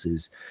everybody else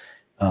is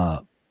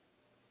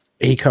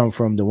he come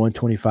from the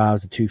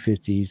 125s, the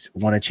 250s,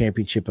 won a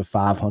championship of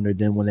 500.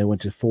 Then when they went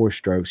to 4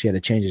 strokes, he had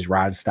to change his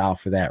riding style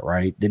for that,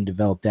 right? Then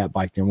developed that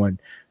bike. Then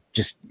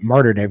just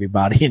murdered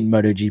everybody in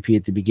MotoGP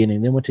at the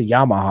beginning. Then went to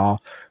Yamaha,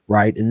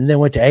 right? And then they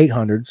went to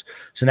 800s.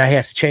 So now he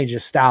has to change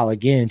his style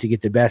again to get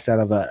the best out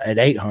of an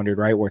 800,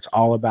 right? Where it's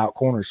all about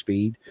corner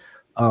speed.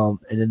 And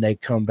then they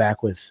come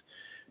back with,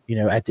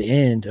 at the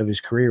end of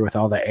his career with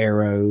all the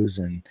arrows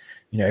and,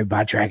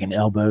 everybody dragging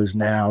elbows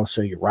now.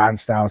 So your riding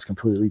style is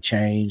completely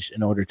changed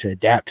in order to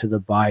adapt to the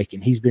bike.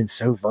 And he's been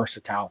so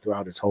versatile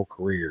throughout his whole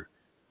career.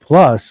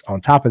 Plus, on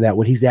top of that,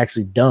 what he's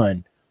actually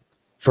done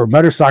for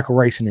motorcycle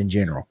racing in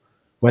general,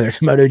 whether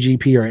it's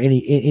MotoGP or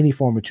any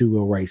form of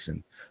two-wheel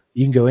racing.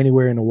 You can go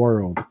anywhere in the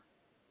world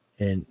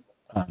and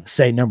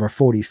say number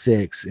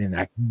 46, and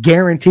I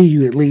guarantee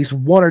you at least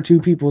one or two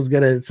people is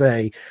going to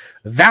say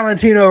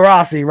Valentino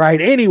Rossi,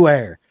 right?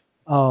 Anywhere.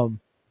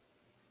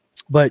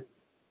 But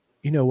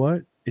you know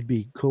what? It'd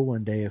be cool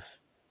one day if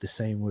the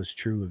same was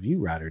true of you,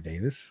 Ryder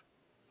Davis.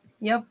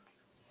 Yep.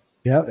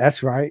 Yeah,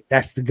 that's right.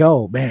 That's the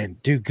goal, man.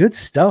 Dude, good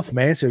stuff,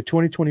 man. So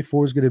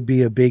 2024 is going to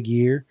be a big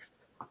year.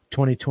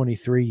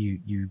 2023,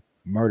 you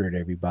murdered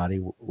everybody,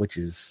 which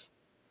is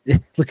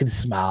look at the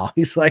smile.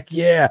 He's like,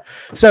 yeah.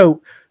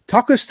 So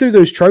talk us through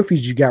those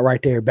trophies you got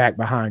right there back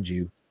behind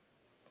you.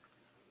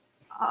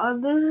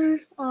 Those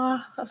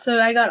are so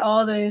I got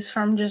all those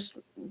from just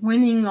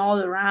winning all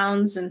the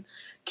rounds and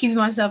keeping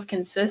myself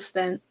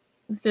consistent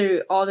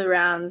through all the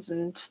rounds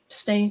and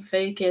staying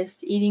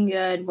focused, eating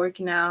good,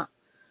 working out,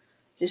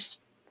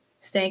 just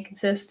staying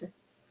consistent.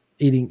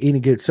 Eating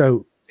good.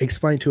 So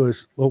explain to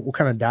us what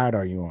kind of diet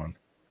are you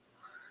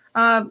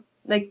on?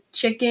 Like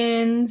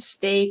chicken,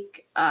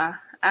 steak.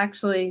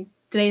 Actually,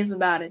 today's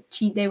about a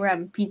cheat day. We're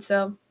having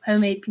pizza,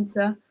 homemade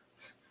pizza.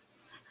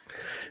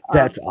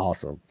 That's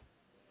awesome.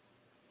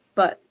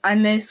 But I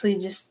mostly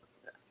just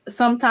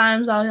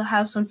sometimes I'll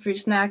have some fruit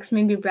snacks,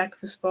 maybe a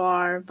breakfast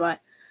bar. But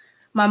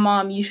my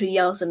mom usually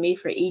yells at me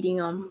for eating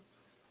them.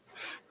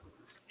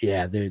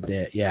 Yeah, they're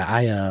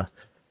yeah.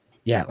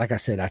 Like I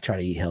said, I try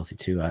to eat healthy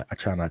too. I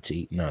try not to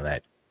eat none of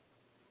that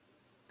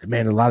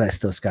man, a lot of that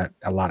stuff's got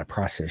a lot of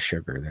processed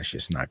sugar that's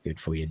just not good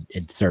for you,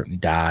 and certain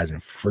dyes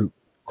and fruit,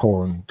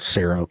 corn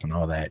syrup, and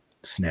all that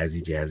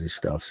snazzy jazzy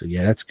stuff. So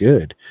yeah, that's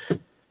good.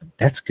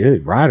 That's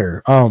good,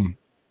 Ryder. Are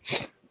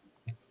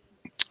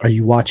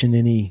you watching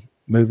any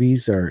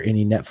movies or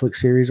any Netflix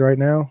series right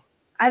now?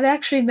 I've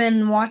actually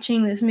been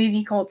watching this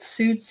movie called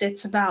Suits.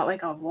 It's about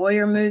like a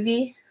lawyer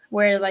movie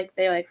where like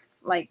they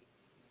like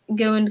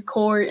go into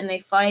court and they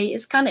fight.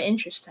 It's kind of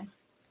interesting.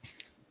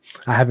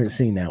 I haven't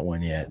seen that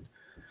one yet.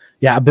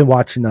 Yeah, I've been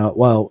watching.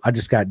 Well, I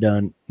just got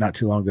done not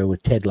too long ago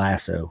with Ted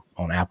Lasso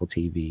on Apple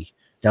TV.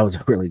 That was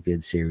a really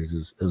good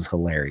series. It was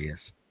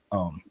hilarious.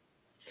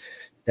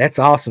 That's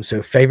awesome.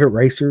 So, favorite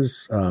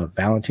racers,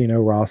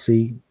 Valentino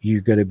Rossi.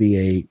 You're going to be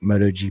a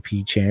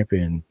MotoGP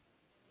champion.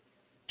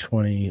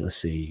 20. Let's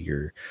see.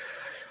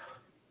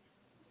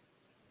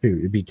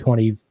 It'd be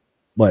 20.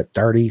 What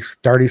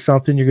 30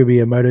 something? You're going to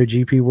be a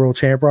MotoGP world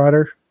champ,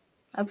 Ryder.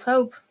 Let's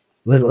hope.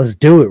 Let's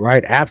do it,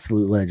 right?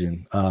 Absolute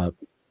legend. Yeah,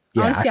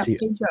 I see how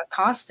Pedro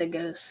Acosta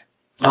goes.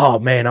 Oh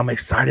man, I'm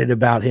excited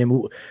about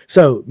him.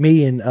 So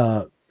me and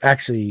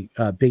actually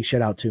big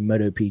shout out to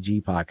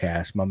MotoPG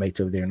podcast, my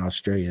mates over there in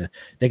Australia.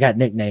 They got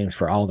nicknames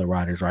for all the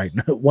riders, right?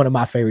 One of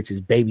my favorites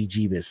is Baby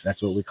Jeebus.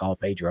 That's what we call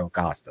Pedro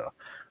Acosta.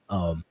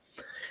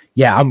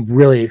 Yeah, I'm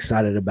really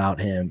excited about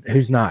him.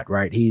 Who's not,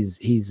 right?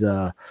 He's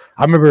I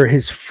remember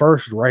his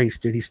first race,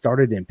 dude, he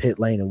started in pit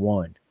lane and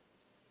won.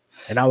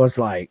 And I was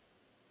like,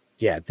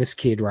 yeah, this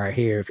kid right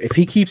here, if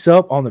he keeps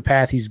up on the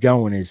path he's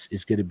going, is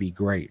going to be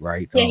great,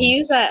 right? Yeah, he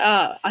was at,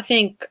 I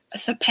think, a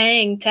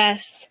Sepang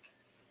test,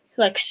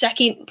 like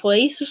second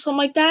place or something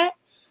like that.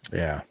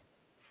 Yeah.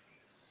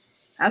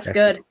 That's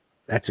good.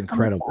 That's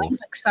incredible. I'm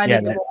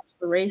excited to watch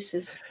the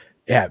races.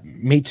 Yeah,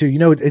 me too. You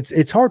know,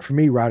 it's hard for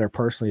me, Ryder,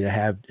 personally, to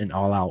have an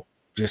all-out,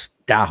 just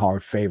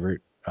diehard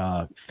favorite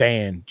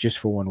fan just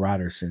for one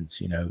rider, since,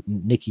 you know,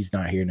 Nicky's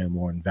not here no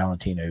more, and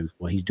Valentino,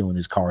 well, he's doing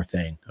his car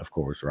thing, of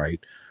course, right?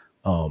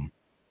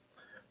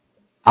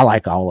 I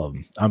like all of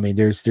them. I mean,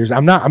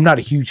 I'm not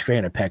a huge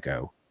fan of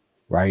Pecco,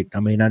 right? I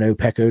mean, I know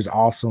Pecco's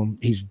awesome.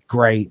 He's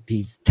great.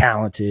 He's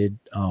talented.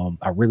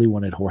 I really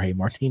wanted Jorge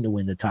Martin to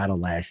win the title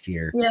last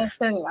year. Yeah,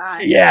 so did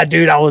I. Yeah,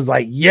 dude, I was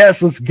like,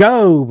 yes, let's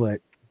go.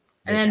 But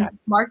then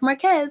Marc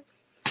Marquez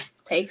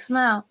takes him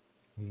out.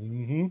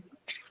 Mm-hmm.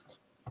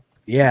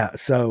 Yeah,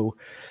 so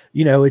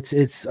you know,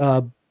 it's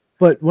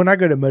but when I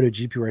go to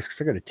MotoGP race,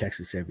 because I go to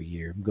Texas every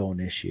year, I'm going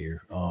this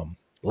year.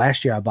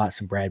 Last year I bought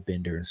some Brad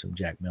Binder and some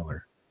Jack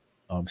Miller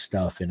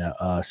stuff, and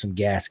some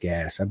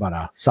gas. I bought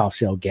a soft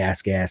shell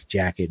gas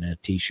jacket and a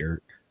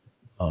t-shirt,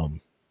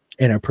 and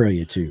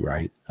Aprilia too,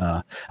 right?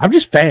 I'm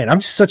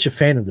just such a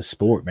fan of the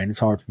sport, man. It's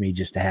hard for me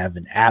just to have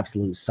an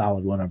absolute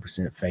solid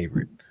 100%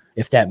 favorite,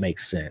 if that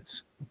makes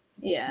sense.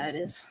 Yeah, it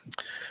is.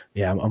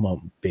 Yeah, I'm a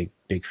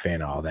big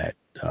fan of all that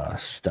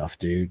stuff,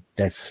 dude.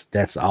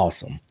 That's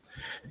awesome.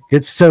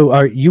 Good. So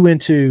are you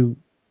into,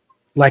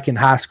 like in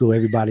high school,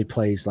 everybody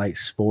plays like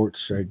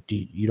sports, or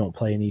you don't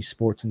play any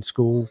sports in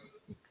school?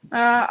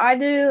 I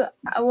do.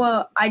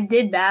 Well, I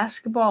did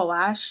basketball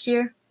last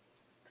year,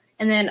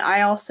 and then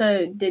I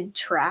also did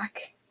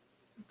track.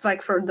 It's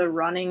like for the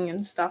running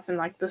and stuff, and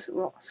like this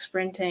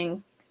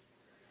sprinting,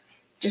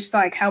 just to,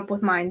 like, help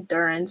with my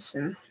endurance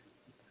and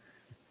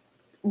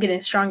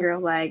getting stronger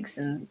legs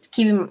and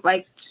keeping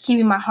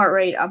my heart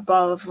rate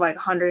above like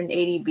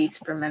 180 beats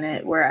per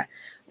minute, where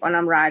when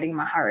I'm riding,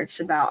 my heart rate's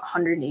about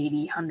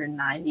 180,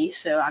 190.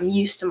 So I'm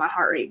used to my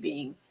heart rate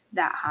being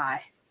that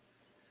high.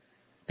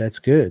 That's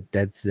good.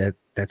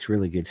 That's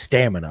really good.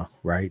 Stamina,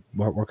 right?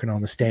 Working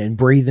on the stand.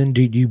 Breathing.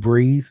 Do you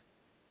breathe?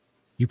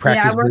 You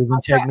practice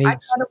breathing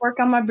techniques? I try to work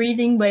on my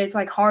breathing, but it's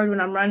like hard when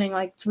I'm running,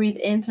 like to breathe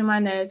in through my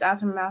nose, out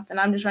through my mouth, and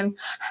I'm just running,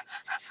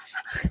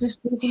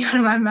 just breathing out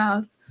of my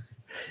mouth.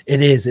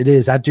 It is.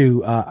 I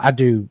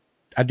do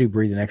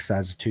breathing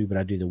exercises too, but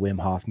I do the Wim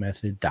Hof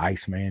method, the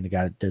Iceman, the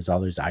guy that does all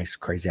those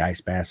crazy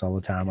ice baths all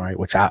the time, right?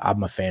 Which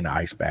I'm a fan of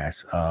ice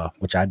baths,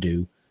 which I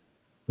do.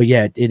 But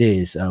yeah, it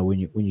is when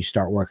you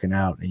start working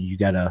out and you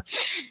gotta,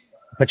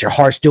 but your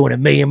heart's doing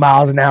 1,000,000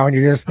 miles an hour, and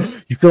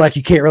you feel like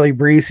you can't really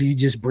breathe, so you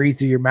just breathe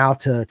through your mouth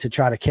to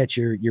try to catch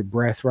your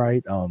breath,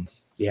 right?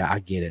 Yeah, I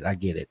get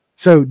it.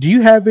 So, do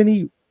you have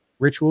any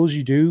rituals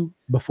you do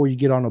before you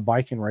get on a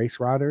bike and race,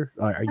 Ryder?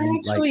 I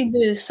actually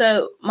do.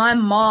 So my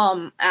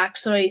mom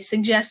actually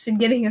suggested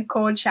getting a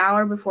cold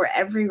shower before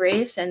every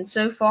race, and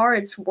so far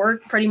it's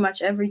worked pretty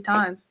much every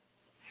time.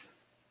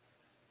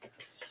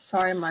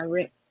 Sorry, my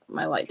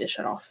light just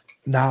shut off.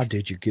 Nah,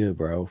 dude, you're good,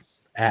 bro.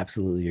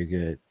 Absolutely, you're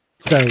good.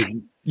 So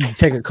you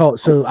take a cold.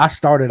 So I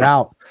started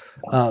out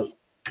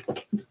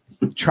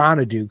trying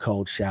to do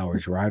cold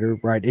showers, Ryder.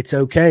 Right? It's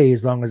okay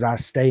as long as I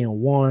stay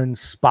in one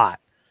spot.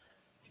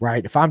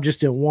 Right. If I'm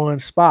just in one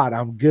spot,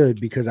 I'm good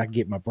because I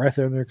get my breath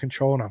under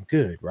control and I'm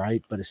good.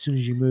 Right. But as soon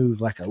as you move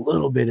like a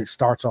little bit, it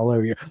starts all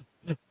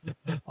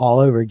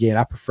over again.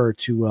 I prefer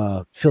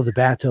to fill the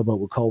bathtub up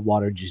with cold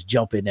water and just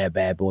jump in that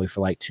bad boy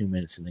for like 2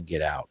 minutes and then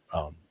get out.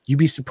 You'd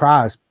be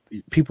surprised.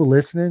 People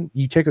listening,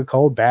 you take a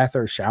cold bath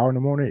or a shower in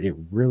the morning, it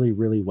really,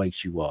 really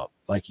wakes you up.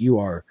 Like you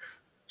are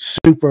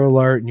super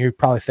alert, and you're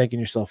probably thinking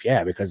to yourself,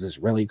 yeah, because it's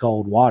really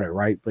cold water,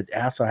 right? But it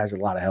also has a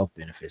lot of health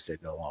benefits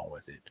that go along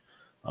with it.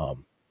 So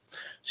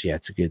yeah,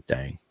 it's a good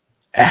thing.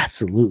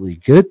 Absolutely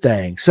good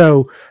thing.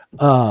 So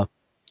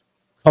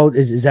cold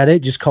is that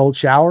it? Just cold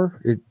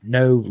shower?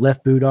 No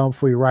left boot on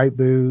for your right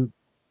boot,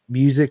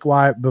 music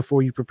why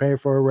before you prepare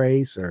for a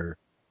race, or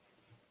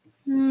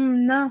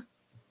No,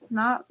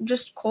 not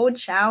just cold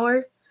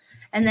shower.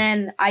 And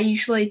then I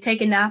usually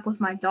take a nap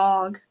with my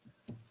dog.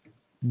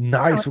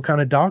 nice. What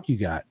kind of dog you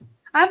got?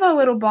 I have a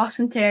little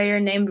Boston Terrier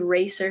named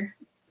Racer.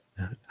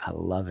 I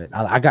love it.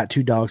 I got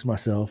 2 dogs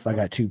myself. I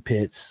got 2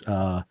 pits.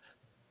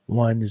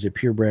 One is a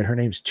purebred. Her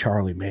name's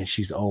Charlie. Man,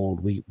 she's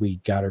old.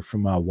 We got her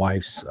from my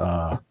wife's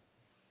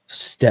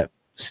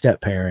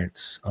step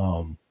parents.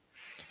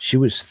 She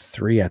was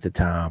 3 at the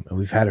time, and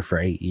we've had her for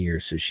 8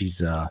 years. So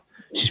she's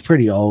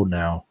pretty old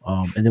now.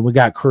 And then we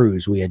got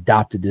Cruz. We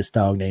adopted this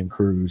dog named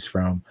Cruz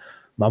from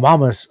my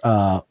mama's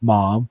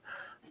mom.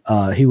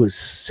 He was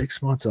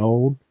 6 months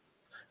old.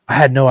 I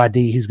had no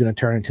idea he was going to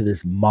turn into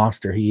this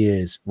monster he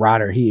is.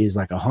 Ryder, he is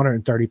like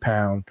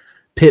 130-pound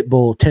pit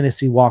bull,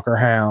 Tennessee Walker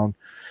Hound,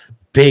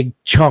 big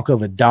chunk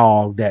of a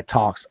dog that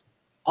talks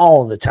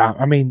all the time.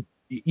 I mean,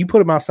 you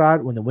put him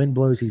outside, when the wind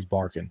blows, he's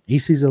barking. He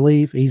sees a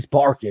leaf, he's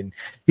barking.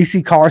 He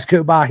see cars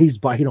go by, he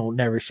don't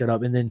never shut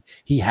up. And then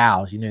he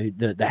howls,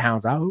 the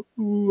hound's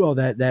oh,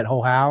 that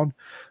whole hound.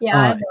 Yeah,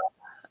 I have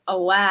a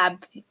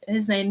lab.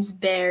 His name's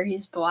Bear.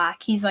 He's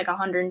black. He's like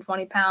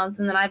 120 pounds.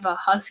 And then I have a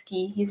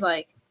husky. He's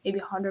like maybe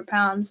 100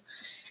 pounds.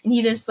 And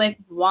he just like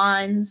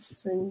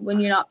whines, and when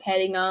you're not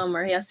petting him,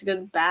 or he has to go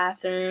to the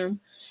bathroom,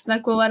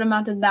 like we'll let him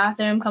out to the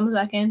bathroom, comes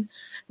back in,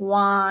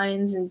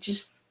 whines, and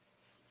just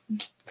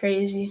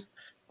crazy.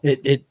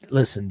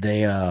 Listen,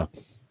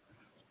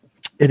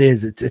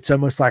 it's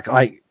almost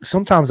like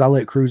sometimes I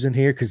let Cruz in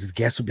here because the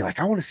guests will be like,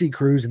 I want to see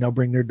Cruz, and they'll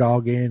bring their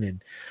dog in,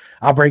 and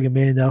I'll bring him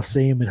in, they'll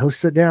see him, and he'll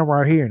sit down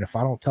right here, and if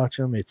I don't touch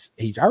him,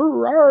 he's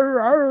arr, arr,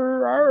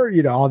 arr,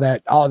 arr, all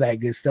that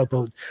good stuff.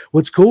 But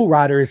what's cool,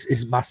 Ryder,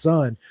 is my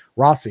son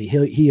Rossi.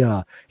 He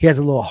has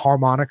a little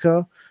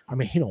harmonica. I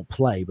mean, he don't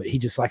play, but he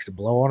just likes to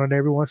blow on it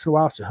every once in a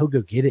while. So he'll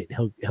go get it.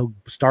 He'll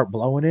start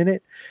blowing in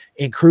it,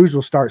 and Cruz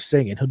will start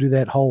singing. He'll do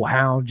that whole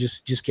hound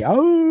just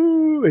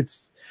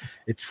it's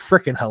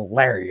freaking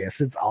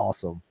hilarious. It's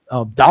awesome.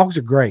 Dogs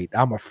are great.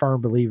 I'm a firm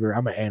believer.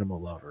 I'm an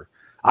animal lover.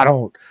 I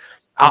don't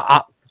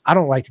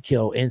like to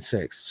kill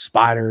insects,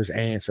 spiders,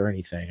 ants, or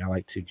anything. I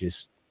like to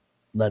just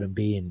let them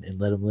be and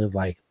let them live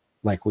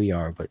like we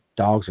are. But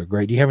dogs are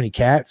great. Do you have any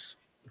cats?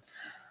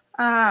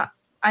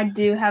 I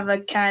do have a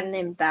cat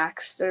named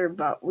Baxter,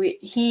 but we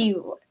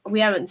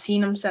haven't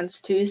seen him since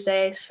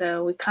Tuesday,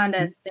 so we kind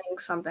of think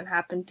something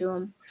happened to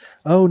him.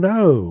 Oh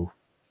no!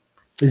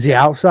 Is he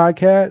outside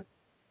cat?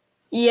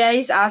 Yeah,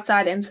 he's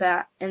outside,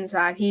 inside.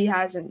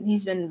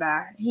 He's been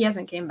back. He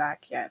hasn't came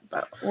back yet,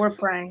 but we're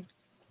praying.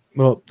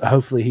 Well,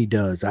 hopefully he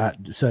does.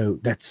 So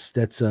that's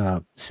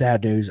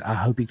sad news. I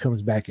hope he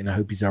comes back, and I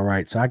hope he's all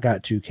right. So I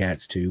got 2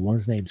 cats too.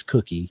 One's name's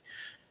Cookie,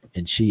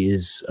 and she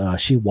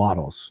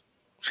waddles.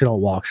 She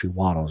don't walk, she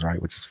waddles,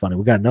 right? Which is funny.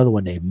 We got another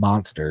one named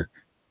Monster,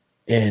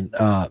 and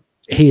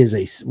he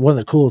is one of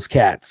the coolest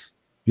cats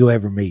you'll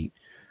ever meet.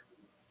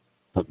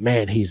 But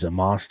man, he's a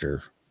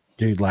monster,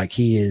 dude. Like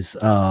he is.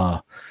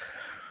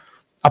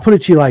 I'll put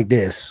it to you like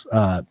this.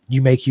 You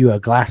make you a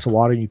glass of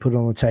water and you put it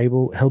on the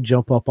table, he'll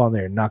jump up on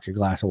there and knock your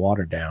glass of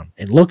water down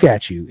and look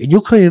at you, and you'll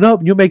clean it up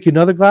and you'll make you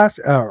another glass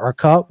or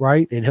cup,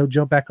 right? And he'll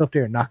jump back up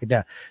there and knock it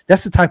down.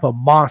 That's the type of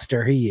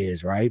monster he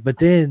is, right? But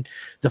then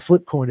the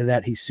flip coin to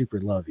that, he's super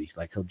lovey.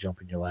 Like he'll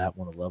jump in your lap,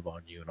 want to love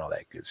on you and all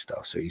that good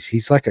stuff. So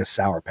he's like a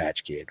Sour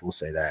Patch Kid. We'll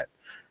say that.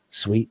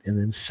 Sweet and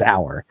then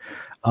sour.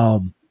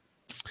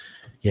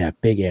 Yeah,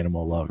 big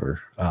animal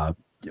lover.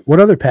 What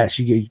other pets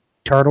you get?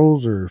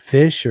 Turtles or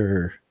fish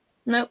or?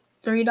 Nope,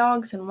 3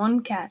 dogs and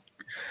 1 cat.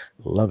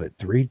 Love it.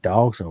 3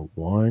 dogs and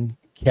 1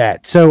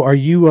 cat. So are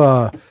you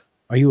a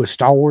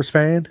Star Wars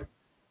fan?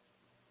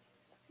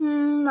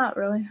 Not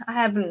really. I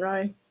haven't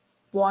really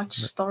watched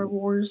Star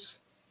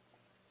Wars.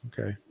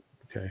 Okay.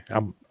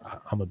 I'm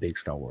a big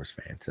Star Wars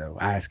fan, so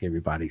I ask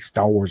everybody,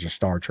 Star Wars or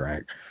Star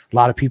Trek. A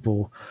lot of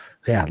people,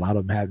 a lot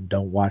of them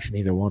don't watch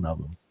neither one of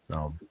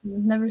them.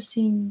 Never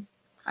seen.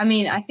 I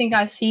mean, I think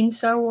I've seen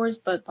Star Wars,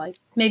 but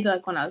maybe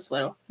when I was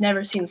little.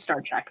 Never seen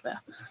Star Trek though.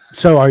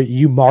 So, are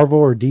you Marvel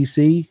or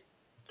DC?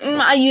 So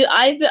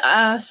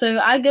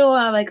I go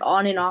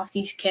on and off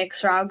these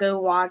kicks, where I'll go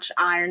watch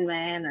Iron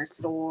Man or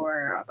Thor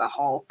or the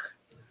Hulk.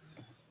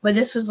 But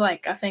this was I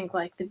think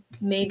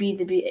maybe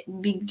the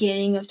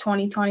beginning of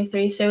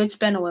 2023, so it's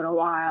been a little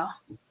while.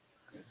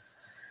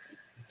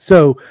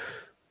 So,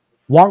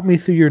 walk me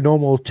through your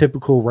normal,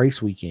 typical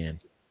race weekend.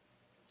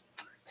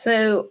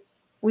 So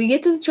we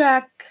get to the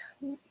track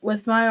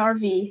with my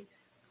RV,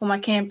 with my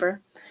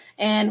camper,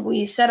 and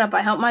we set up.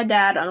 I help my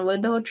dad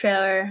unload the whole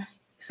trailer,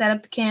 set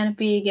up the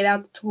canopy, get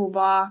out the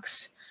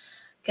toolbox.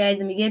 Okay,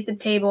 then we get the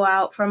table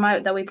out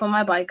that we put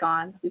my bike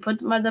on. We put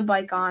the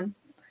bike on.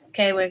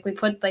 Okay, we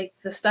put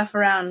the stuff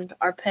around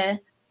our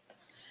pit,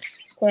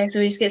 Okay, so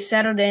we just get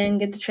settled in,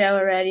 get the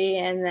trailer ready,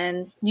 and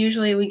then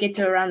usually we get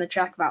to around the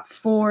track about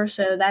 4,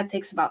 so that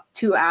takes about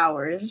 2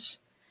 hours.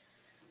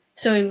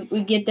 So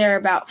we get there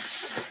about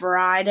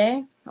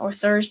Friday or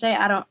Thursday.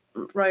 I don't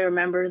really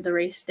remember the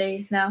race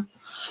day now.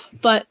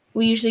 But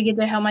we usually get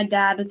there, help my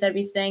dad with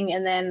everything,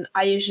 and then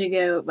I usually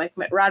go like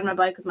ride my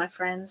bike with my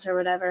friends or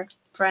whatever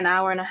for an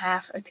hour and a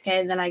half.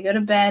 Okay, then I go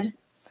to bed.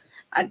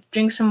 I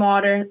drink some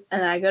water,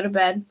 and then I go to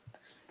bed.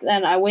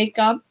 Then I wake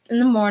up in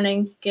the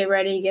morning, get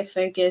ready, get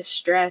focused,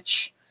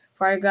 stretch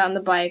before I go on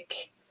the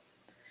bike.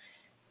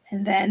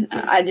 And then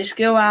I just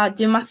go out,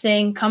 do my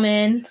thing, come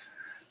in.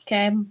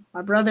 Okay,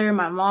 my brother and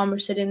my mom are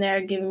sitting there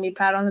giving me a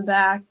pat on the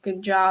back,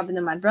 good job. And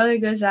then my brother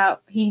goes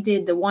out. He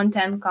did the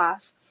 110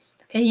 class.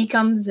 Okay, he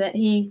comes in,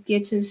 he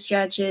gets his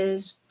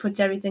stretches, puts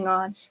everything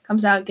on,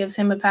 comes out, gives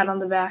him a pat on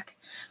the back.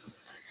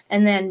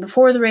 And then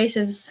before the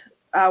races,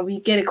 we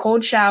get a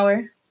cold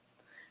shower,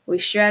 we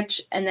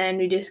stretch, and then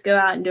we just go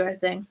out and do our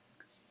thing.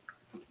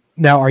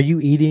 Now, are you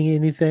eating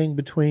anything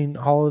between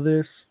all of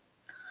this?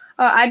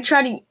 I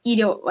try to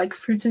eat like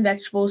fruits and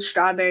vegetables,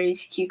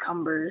 strawberries,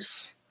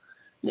 cucumbers,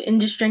 and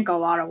just drink a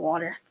lot of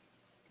water.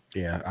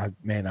 Yeah,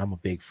 I'm a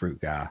big fruit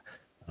guy.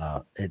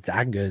 I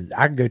can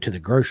go to the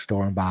grocery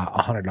store and buy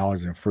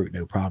 $100 in fruit,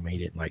 no problem.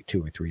 Eat it in like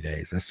 2 or 3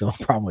 days. That's the only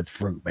problem with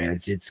fruit, man.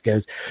 It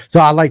goes. So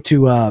I like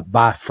to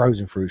buy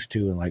frozen fruits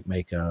too, and like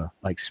make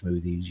like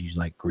smoothies. Use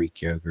like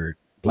Greek yogurt.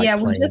 Like yeah,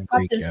 we just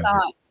got this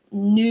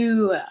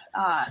new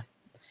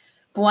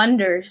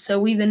blender, so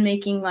we've been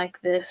making like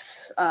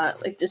this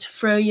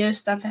froyo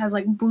stuff. It has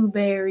like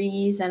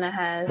blueberries, and it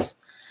has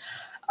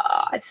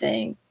I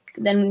think.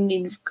 Then we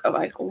need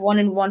like 1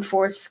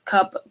 1/4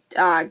 cup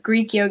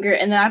Greek yogurt,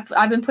 and then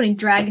I've been putting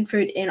dragon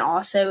fruit in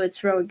also.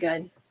 It's really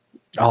good.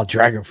 Oh,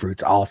 dragon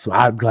fruit's awesome.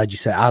 I'm glad you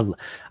said.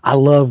 I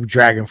love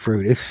dragon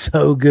fruit. It's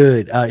so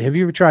good. Have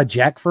you ever tried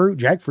jackfruit?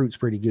 Jackfruit's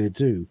pretty good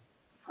too.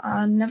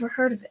 Never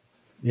heard of it.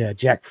 Yeah,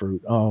 jackfruit.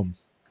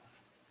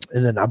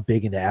 And then I'm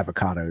big into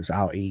avocados.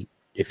 I'll eat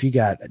if you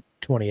got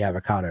 20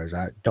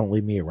 avocados. Don't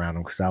leave me around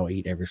them because I'll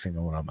eat every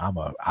single one of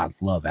them. I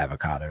love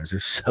avocados. They're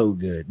so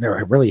good.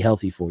 They're really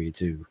healthy for you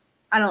too.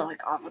 I don't like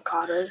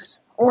avocados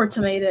or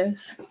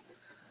tomatoes.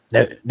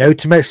 No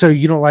tomato. So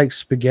you don't like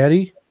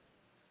spaghetti?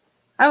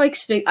 I like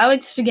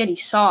spaghetti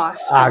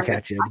sauce. I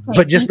got you,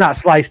 but just not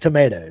sliced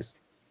tomatoes.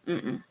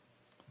 Mm-mm.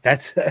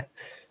 That's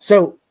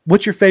so.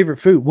 What's your favorite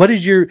food? What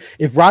is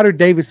if Ryder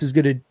Davis is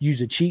going to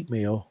use a cheat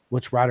meal?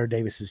 What's Ryder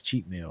Davis's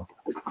cheat meal?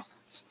 I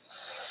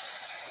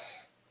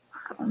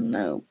don't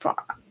know.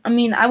 I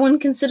mean, I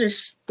wouldn't consider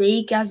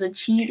steak as a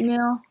cheat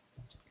meal.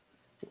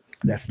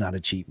 That's not a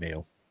cheat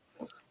meal.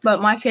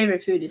 But my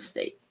favorite food is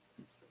steak.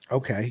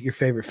 Okay, your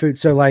favorite food.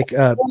 So, like,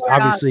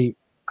 obviously,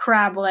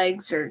 crab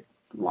legs or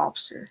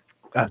lobster.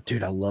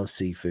 Dude, I love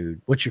seafood.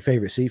 What's your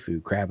favorite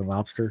seafood? Crab and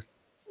lobster?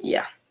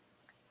 Yeah.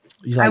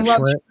 You like I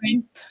love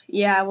shrimp?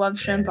 Yeah, I love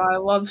shrimp. Yeah. I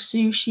love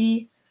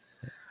sushi.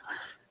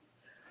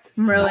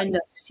 I'm really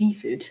into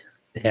seafood.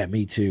 Yeah,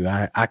 me too.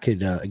 I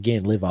could,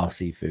 again, live off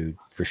seafood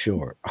for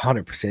sure.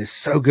 100%. It's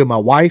so good. My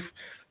wife,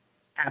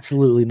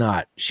 absolutely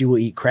not. She will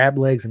eat crab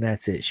legs and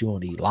that's it. She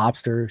won't eat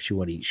lobster. She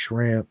won't eat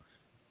shrimp,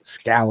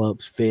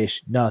 scallops,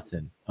 fish,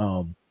 nothing.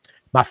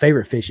 My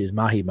favorite fish is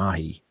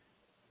mahi-mahi.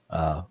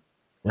 I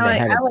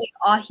like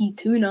ahi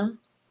tuna.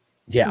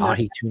 Yeah,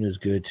 ahi tuna is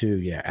good too.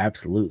 Yeah,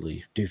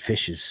 absolutely. Dude,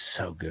 fish is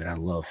so good. I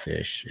love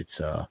fish. It's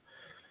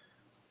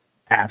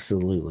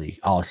absolutely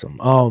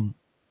awesome.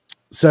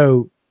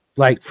 So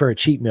like for a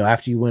cheat meal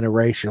after you win a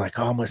race, you're like,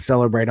 oh, I'm gonna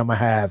celebrate. I'm gonna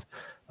have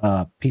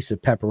a piece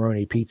of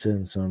pepperoni pizza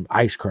and some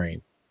ice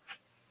cream.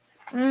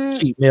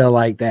 Cheat meal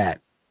like that.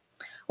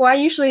 Well, I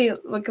usually,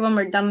 like when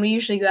we're done, we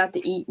usually go out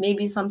to eat.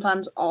 Maybe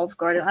sometimes Olive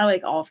Garden. I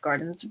like Olive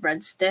Garden's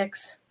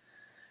breadsticks.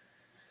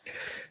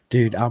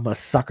 Dude, I'm a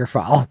sucker for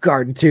Olive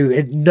Garden too,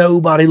 and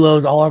nobody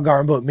loves Olive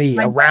Garden but me.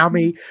 Around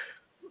me,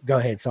 go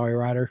ahead. Sorry,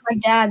 Ryder. My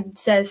dad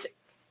says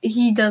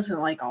he doesn't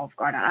like Olive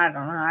Garden. I don't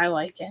know. I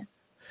like it.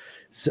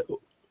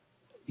 So,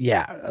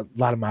 yeah, a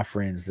lot of my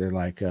friends, they're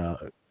like,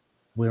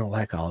 we don't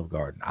like Olive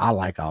Garden. I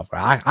like Olive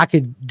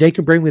Garden. They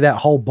can bring me that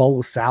whole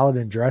bowl of salad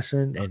and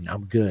dressing, and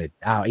I'm good.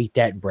 I'll eat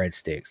that in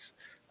breadsticks.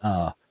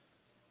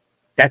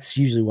 That's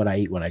usually what I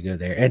eat when I go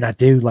there, and I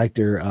do like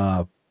their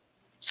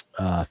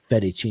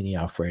fettuccine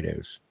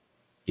Alfredos.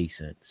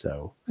 Decent.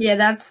 So yeah,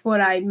 that's what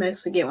I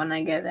mostly get when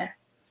I go there.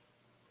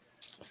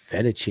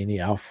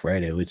 Fettuccine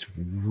Alfredo, it's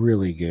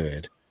really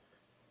good.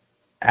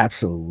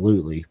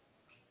 Absolutely.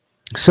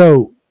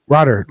 So,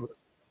 Ryder,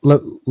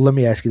 let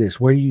me ask you this: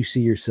 where do you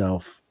see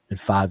yourself in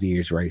 5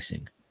 years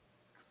racing?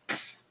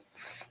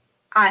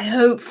 I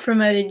hope for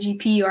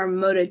MotoGP or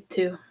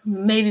Moto2,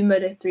 maybe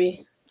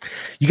Moto3.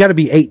 You got to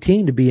be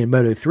 18 to be in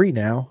Moto3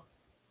 now.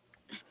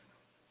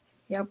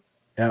 Yep.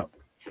 Yep.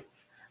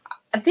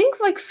 I think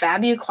like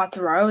Fabio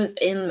Quartararo is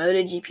in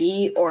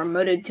MotoGP or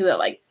Moto2 at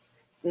like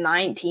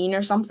 19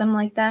 or something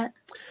like that.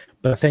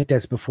 But I think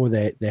that's before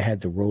they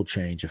had the rule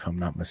change, if I'm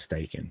not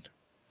mistaken.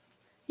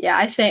 Yeah,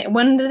 I think.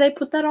 When did they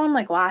put that on?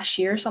 Like last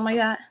year or something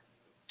like that?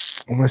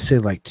 I'm going to say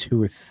like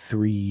 2 or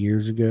 3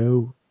 years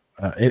ago.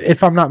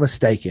 If I'm not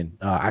mistaken.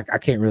 I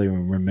can't really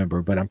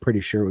remember, but I'm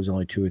pretty sure it was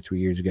only 2 or 3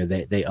 years ago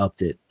they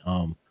upped it.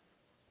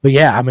 But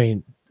yeah, I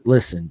mean,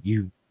 listen,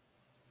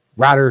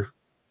 Ryder,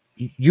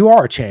 you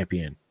are a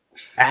champion,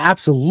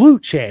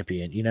 absolute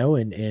champion,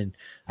 and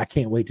I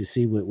can't wait to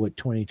see what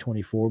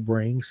 2024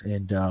 brings,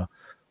 and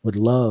would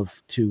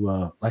love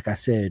to, like I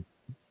said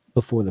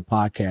before the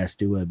podcast,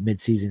 do a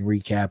mid-season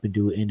recap and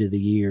do an end of the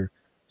year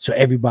so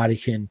everybody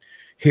can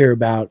hear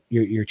about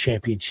your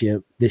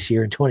championship this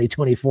year in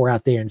 2024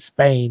 out there in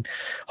Spain,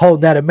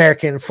 holding that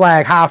American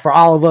flag high for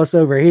all of us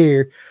over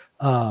here.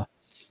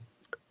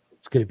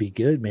 It's going to be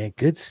good, man.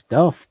 Good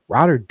stuff.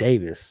 Ryder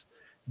Davis.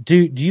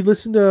 Do you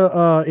listen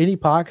to any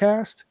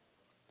podcast?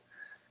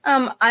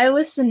 I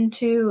listened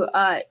to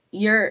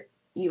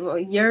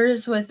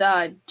yours with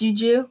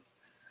Juju,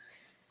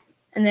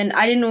 and then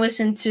I didn't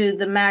listen to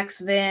the Max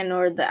Van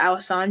or the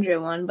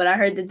Alessandro one, but I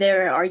heard that they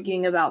were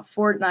arguing about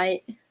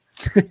Fortnite.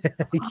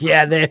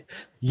 Yeah,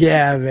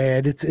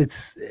 man.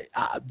 It's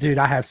dude,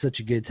 I have such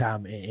a good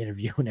time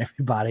interviewing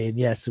everybody, and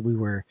yes, they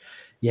were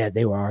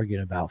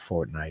arguing about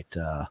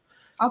Fortnite.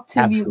 I'll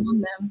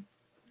 2v1 them.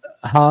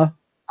 Huh?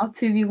 I'll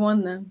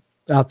 2v1 them.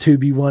 I'll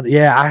 2v1.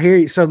 Yeah, I hear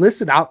you. So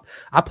listen,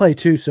 I play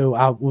too.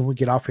 So when we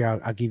get off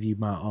here, I'll give you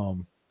my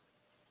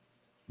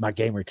my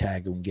gamer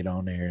tag and we get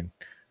on there and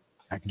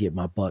I can get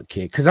my butt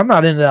kicked. Because I'm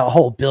not into that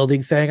whole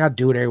building thing. I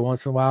do it every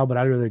once in a while, but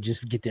I'd rather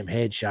just get them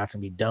headshots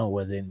and be done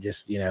with it. And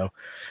just, yeah,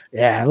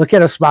 look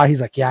at a spot.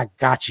 He's like, yeah, I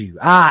got you.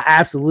 I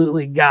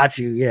absolutely got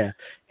you. Yeah.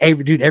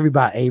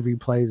 Avery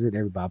plays it.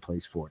 Everybody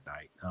plays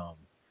Fortnite.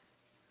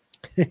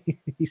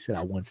 He said,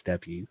 I one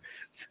step you.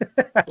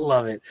 I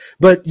love it.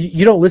 But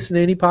you don't listen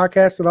to any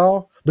podcasts at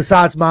all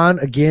besides mine?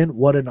 Again,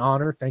 what an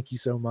honor. Thank you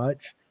so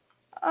much.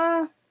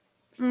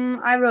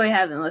 I really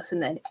haven't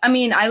listened to any. I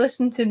mean, I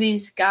listen to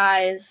these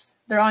guys.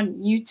 They're on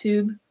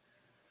YouTube.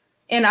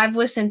 And I've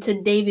listened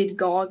to David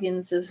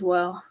Goggins as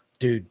well.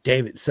 Dude,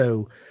 David.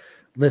 So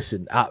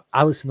listen,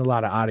 I listen to a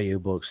lot of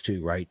audiobooks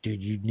too, right?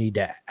 Dude, you need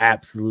to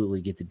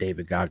absolutely get the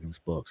David Goggins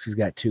books. He's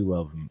got 2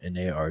 of them, and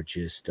they are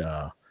just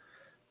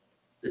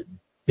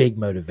big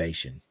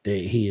motivation.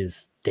 He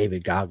is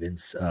David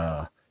Goggins.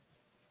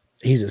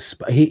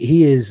 He's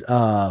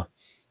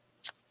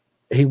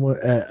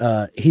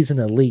an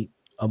elite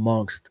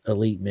amongst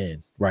elite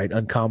men, right?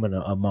 Uncommon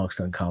amongst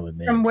uncommon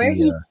men. From where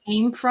he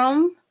came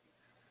from,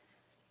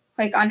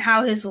 like on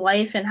how his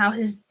life and how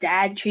his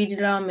dad treated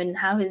him and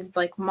how his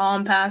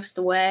mom passed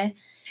away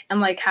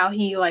and how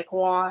he he was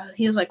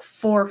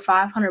 400 or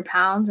 500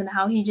 pounds and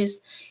how he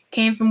just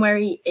came from where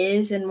he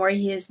is and where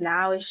he is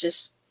now is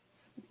just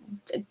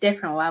a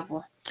different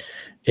level.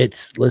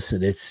 It's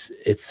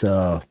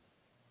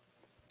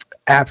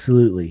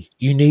absolutely.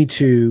 You need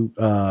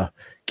to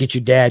get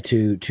your dad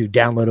to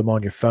download them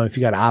on your phone. If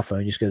you got an iPhone,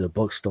 you just go to the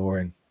bookstore,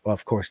 and well,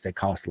 of course they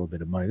cost a little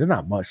bit of money. They're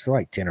not much. They're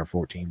like $10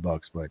 or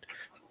 $14, but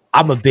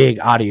I'm a big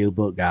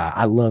audiobook guy.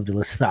 I love to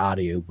listen to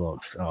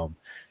audiobooks.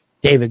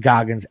 David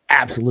Goggins,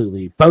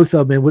 absolutely. Both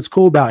of them. And what's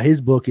cool about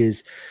his book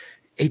is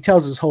he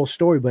tells his whole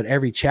story, but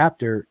every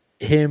chapter,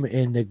 him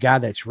and the guy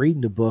that's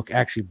reading the book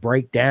actually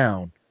break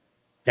down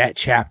that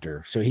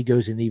chapter. So he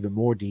goes in even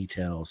more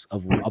details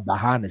of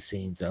behind the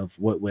scenes of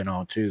what went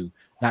on too,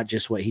 not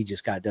just what he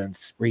just got done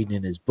reading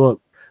in his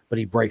book, but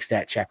he breaks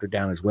that chapter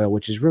down as well,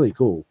 which is really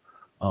cool.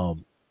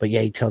 But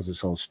yeah, he tells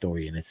his whole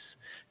story, and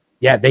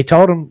they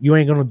told him you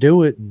ain't going to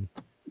do it. And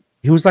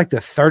he was like the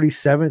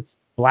 37th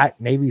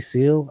Black Navy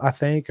SEAL, I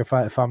think, if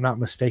I'm not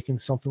mistaken,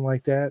 something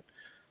like that.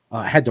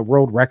 Had the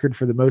world record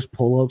for the most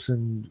pull-ups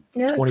in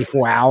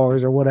 24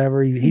 hours or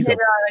whatever. He did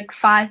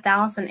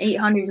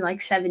 5,800 in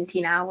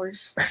 17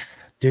 hours.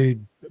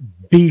 Dude,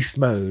 beast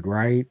mode,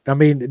 right? I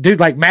mean,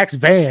 dude, like Max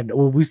Van,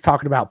 when we was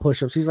talking about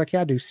push-ups, he's like,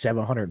 yeah, I do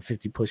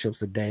 750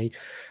 push-ups a day.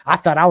 I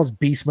thought I was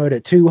beast mode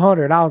at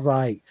 200. I was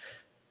like,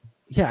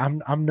 yeah,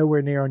 I'm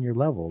nowhere near on your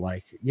level.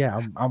 Like, yeah,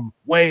 I'm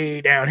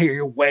way down here.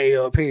 You're way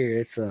up here.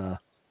 It's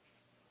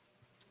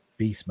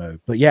beast mode.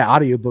 But yeah,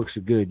 audiobooks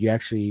are good. You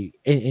actually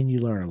and you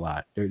learn a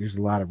lot. There's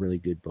a lot of really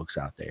good books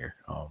out there,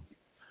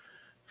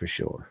 for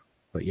sure.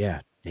 But yeah,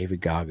 David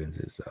Goggins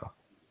is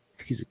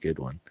he's a good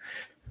one.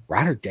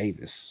 Ryder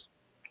Davis.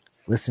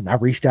 Listen, I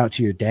reached out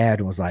to your dad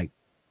and was like,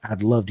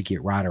 I'd love to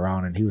get Ryder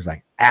on, and he was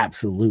like,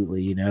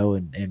 absolutely,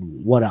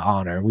 and what an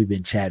honor. We've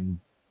been chatting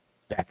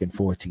back and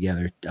forth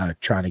together,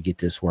 trying to get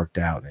this worked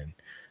out, and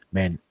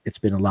man, it's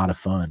been a lot of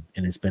fun,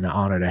 and it's been an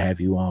honor to have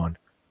you on.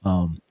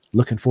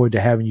 Looking forward to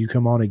having you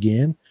come on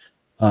again.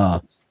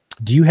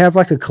 Do you have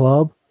a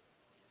club?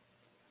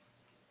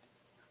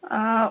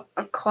 A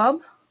club?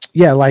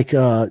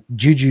 Yeah,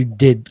 Juju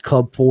did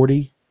Club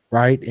 40,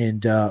 right?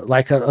 And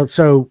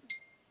so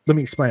let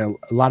me explain.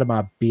 A lot of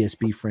my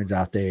BSB friends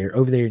out there,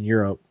 over there in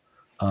Europe,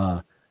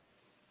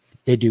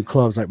 they do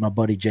clubs like my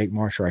buddy Jake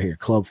Marsh right here,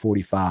 Club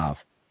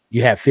 45.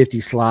 You have 50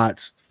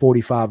 slots,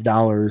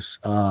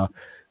 $45.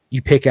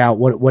 You pick out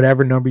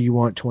whatever number you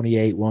want,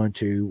 28, 1,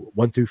 2,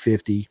 1 through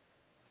 50.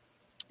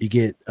 You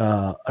get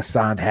a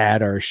signed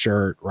hat or a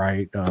shirt,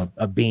 right?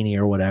 A beanie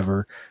or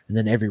whatever. And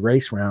then every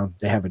race round,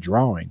 they have a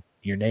drawing.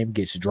 Your name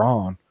gets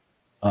drawn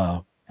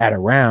at a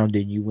round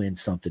and you win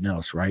something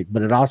else, right?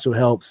 But it also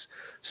helps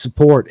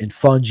support and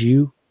fund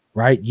you,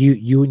 right?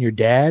 You and your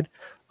dad.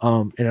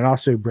 And it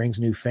also brings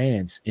new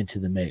fans into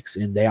the mix,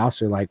 and they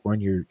also like run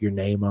your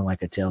name on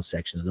like a tail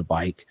section of the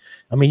bike.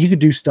 I mean, you could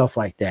do stuff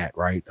like that,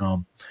 right?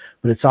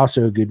 But it's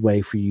also a good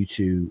way for you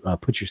to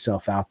put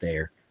yourself out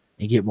there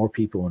and get more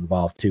people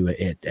involved too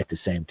at the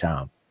same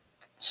time.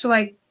 So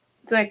like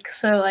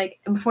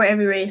before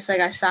every race,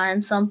 like I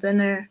sign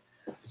something or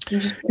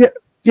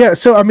yeah.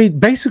 So I mean,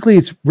 basically,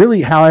 it's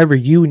really however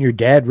you and your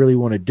dad really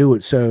want to do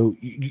it. So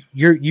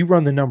you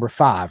run the number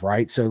 5,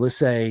 right? So let's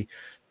say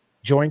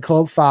join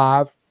Club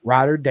 5.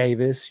 Ryder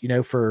Davis,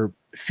 for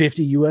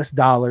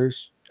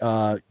 $50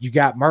 US, you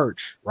got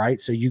merch,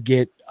 right? So you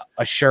get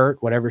a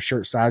shirt, whatever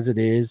shirt size it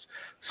is,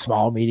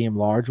 small, medium,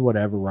 large,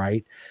 whatever,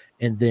 right?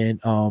 And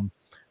then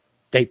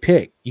they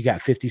pick, you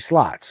got 50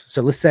 slots.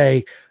 So let's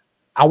say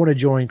I want to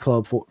join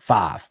Club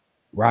 5,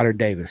 Ryder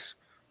Davis.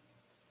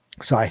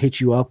 So I hit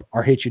you up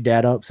or hit your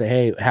dad up, say,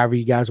 hey, however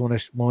you guys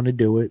want to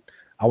do it,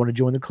 I want to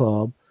join the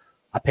club.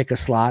 I pick a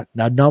slot,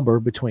 a number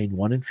between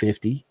 1 and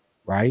 50.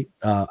 Right.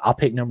 I'll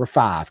pick number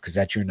 5 because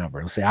that's your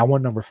number. Let's say I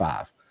want number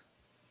 5.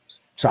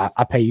 So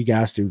I pay you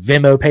guys through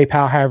Venmo,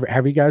 PayPal,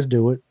 however you guys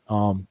do it.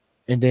 And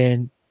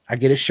then I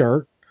get a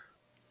shirt.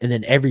 And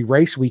then every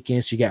race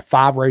weekend, so you got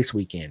 5 race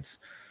weekends.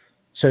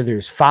 So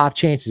there's 5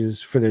 chances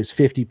for those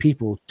 50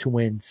 people to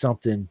win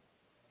something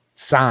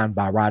signed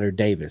by Ryder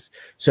Davis.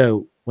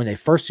 So when they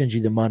first send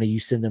you the money,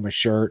 you send them a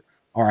shirt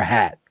or a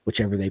hat,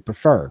 whichever they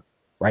prefer.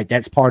 Right.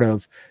 That's part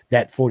of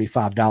that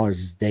 $45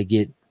 is they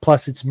get.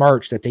 Plus it's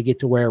merch that they get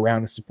to wear around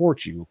and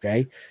support you,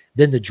 okay?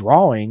 Then the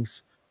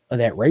drawings of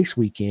that race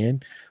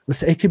weekend,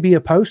 let's say it could be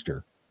a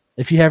poster.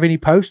 If you have any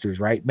posters,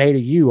 right, made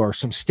of you or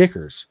some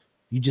stickers,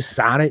 you just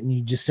sign it and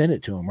you just send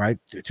it to them, right,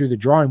 through the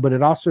drawing. But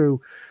it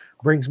also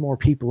brings more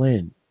people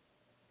in,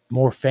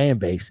 more fan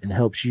base, and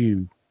helps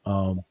you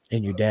and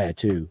your dad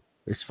too,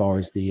 as far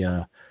as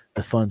the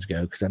funds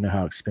go, because I know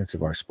how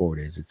expensive our sport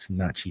is. It's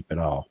not cheap at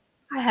all.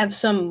 I have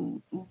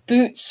some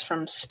boots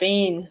from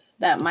Spain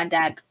that my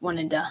dad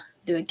wanted to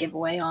do a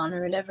giveaway on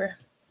or whatever.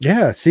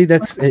 Yeah, see,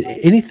 that's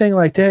anything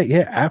like that.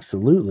 Yeah,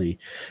 absolutely.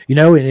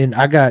 And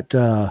I got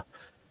I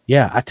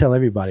tell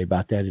everybody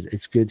about that.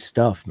 It's good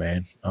stuff,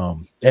 man.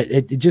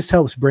 It just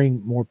helps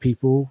bring more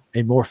people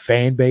and more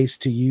fan base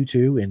to you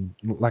too, and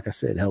like I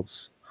said,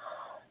 helps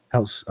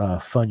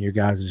fund your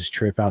guys'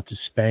 trip out to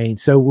Spain.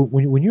 So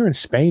when you're in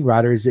Spain,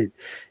 Ryder, is it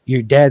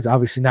your dad's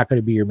obviously not going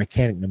to be your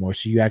mechanic no more,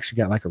 so you actually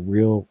got like a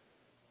real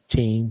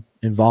team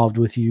involved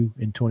with you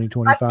in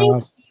 2025? I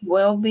think he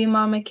will be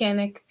my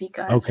mechanic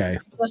because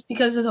just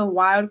because of the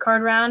wild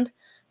card round.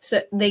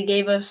 So they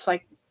gave us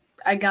like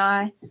a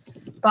guy,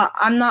 but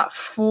I'm not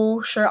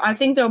full sure. I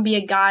think there'll be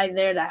a guy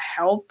there to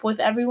help with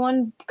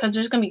everyone because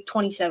there's gonna be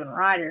 27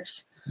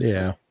 riders.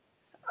 Yeah.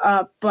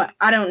 But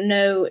I don't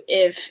know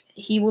if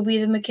he will be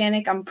the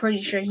mechanic. I'm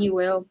pretty sure he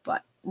will,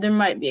 but there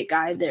might be a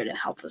guy there to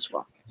help as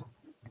well.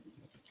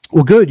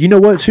 Well, good. You know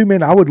what, too,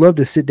 man? I would love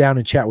to sit down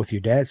and chat with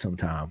your dad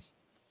sometime.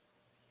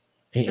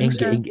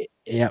 And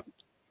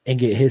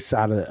get his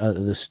side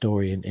of the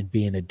story and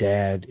being a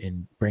dad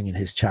and bringing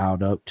his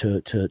child up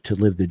to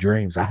live the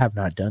dreams. I have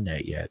not done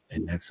that yet,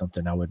 and that's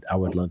something I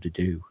would love to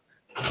do.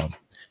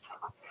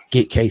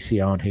 Get Casey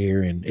on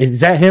here, and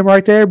is that him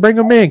right there? Bring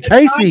him in,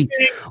 Casey.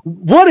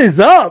 What is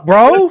up,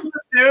 bro? What's up,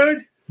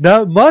 dude?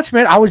 Not much,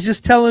 man. I was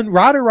just telling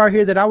Ryder right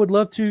here that I would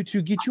love to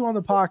get you on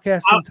the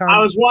podcast sometime. I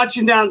was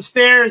watching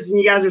downstairs, and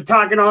you guys were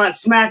talking all that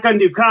smack on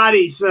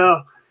Ducati,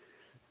 so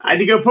I had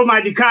to go put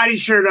my Ducati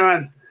shirt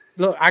on.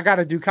 Look, I got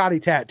a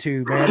Ducati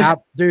tattoo, man. I got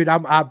the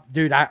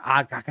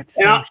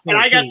same and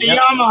I got the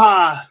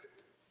Yamaha.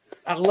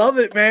 I love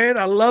it, man.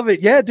 I love it.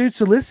 Yeah, dude.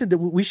 So listen,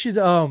 we should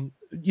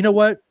you know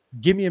what?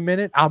 Give me a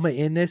minute. I'm gonna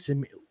end this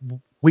and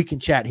we can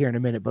chat here in a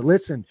minute. But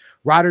listen,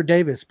 Ryder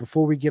Davis,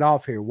 before we get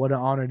off here, what an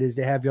honor it is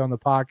to have you on the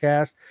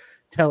podcast.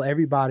 Tell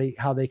everybody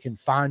how they can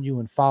find you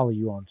and follow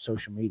you on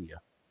social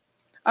media.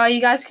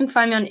 You guys can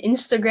find me on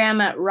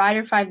Instagram at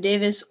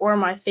Ryder5Davis or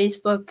my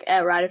Facebook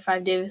at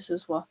Ryder5Davis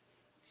as well.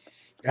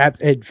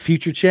 At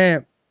future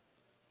champ,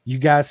 you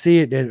guys see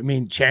it. I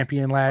mean,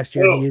 champion last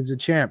year. He is a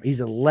champ. He's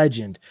a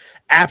legend.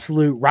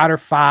 Absolute Ryder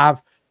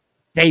 5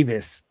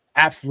 Davis.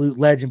 Absolute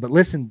legend. But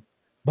listen,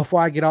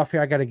 before I get off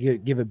here, I got to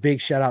give a big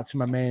shout out to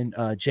my man,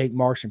 Jake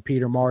Marsh and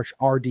Peter Marsh,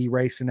 RD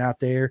Racing out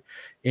there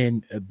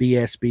in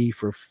BSB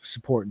for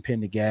supporting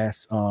Pin to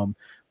Gas.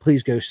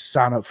 Please go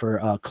sign up for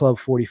Club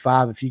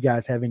 45. If you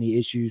guys have any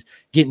issues,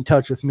 get in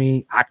touch with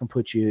me. I can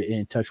put you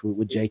in touch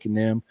with Jake and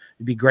them.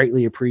 It'd be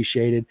greatly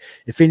appreciated.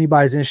 If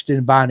anybody's interested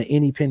in buying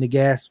any Pin to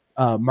Gas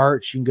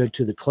merch, you can go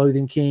to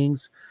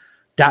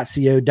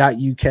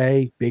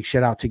theclothingkings.co.uk. Big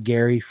shout out to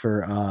Gary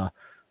for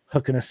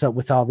hooking us up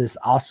with all this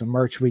awesome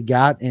merch we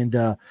got. And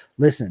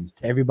listen,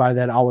 to everybody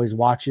that always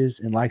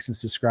watches and likes and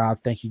subscribe,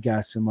 thank you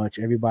guys so much.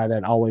 Everybody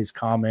that always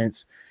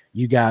comments,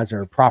 you guys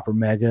are proper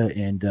mega.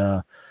 And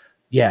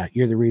yeah,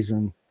 you're the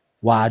reason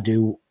why I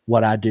do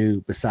what I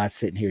do besides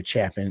sitting here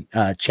chatting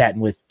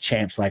with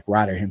champs like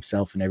Ryder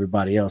himself and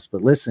everybody else.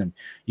 But listen,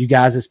 you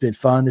guys, it's been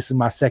fun. This is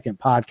my second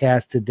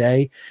podcast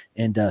today,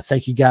 and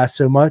thank you guys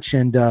so much.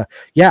 And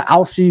yeah,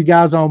 I'll see you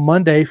guys on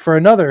Monday for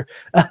another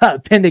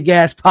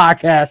Pendergast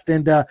podcast.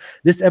 And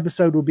this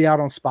episode will be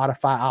out on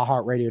Spotify,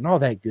 iHeartRadio, and all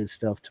that good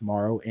stuff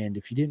tomorrow. And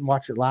if you didn't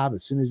watch it live,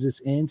 as soon as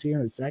this ends here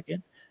in a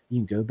second, you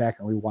can go back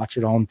and rewatch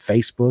it on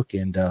Facebook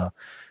and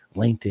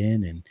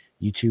LinkedIn and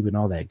YouTube and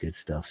all that good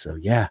stuff. So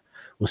yeah,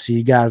 we'll see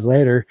you guys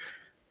later.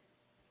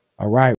 All right.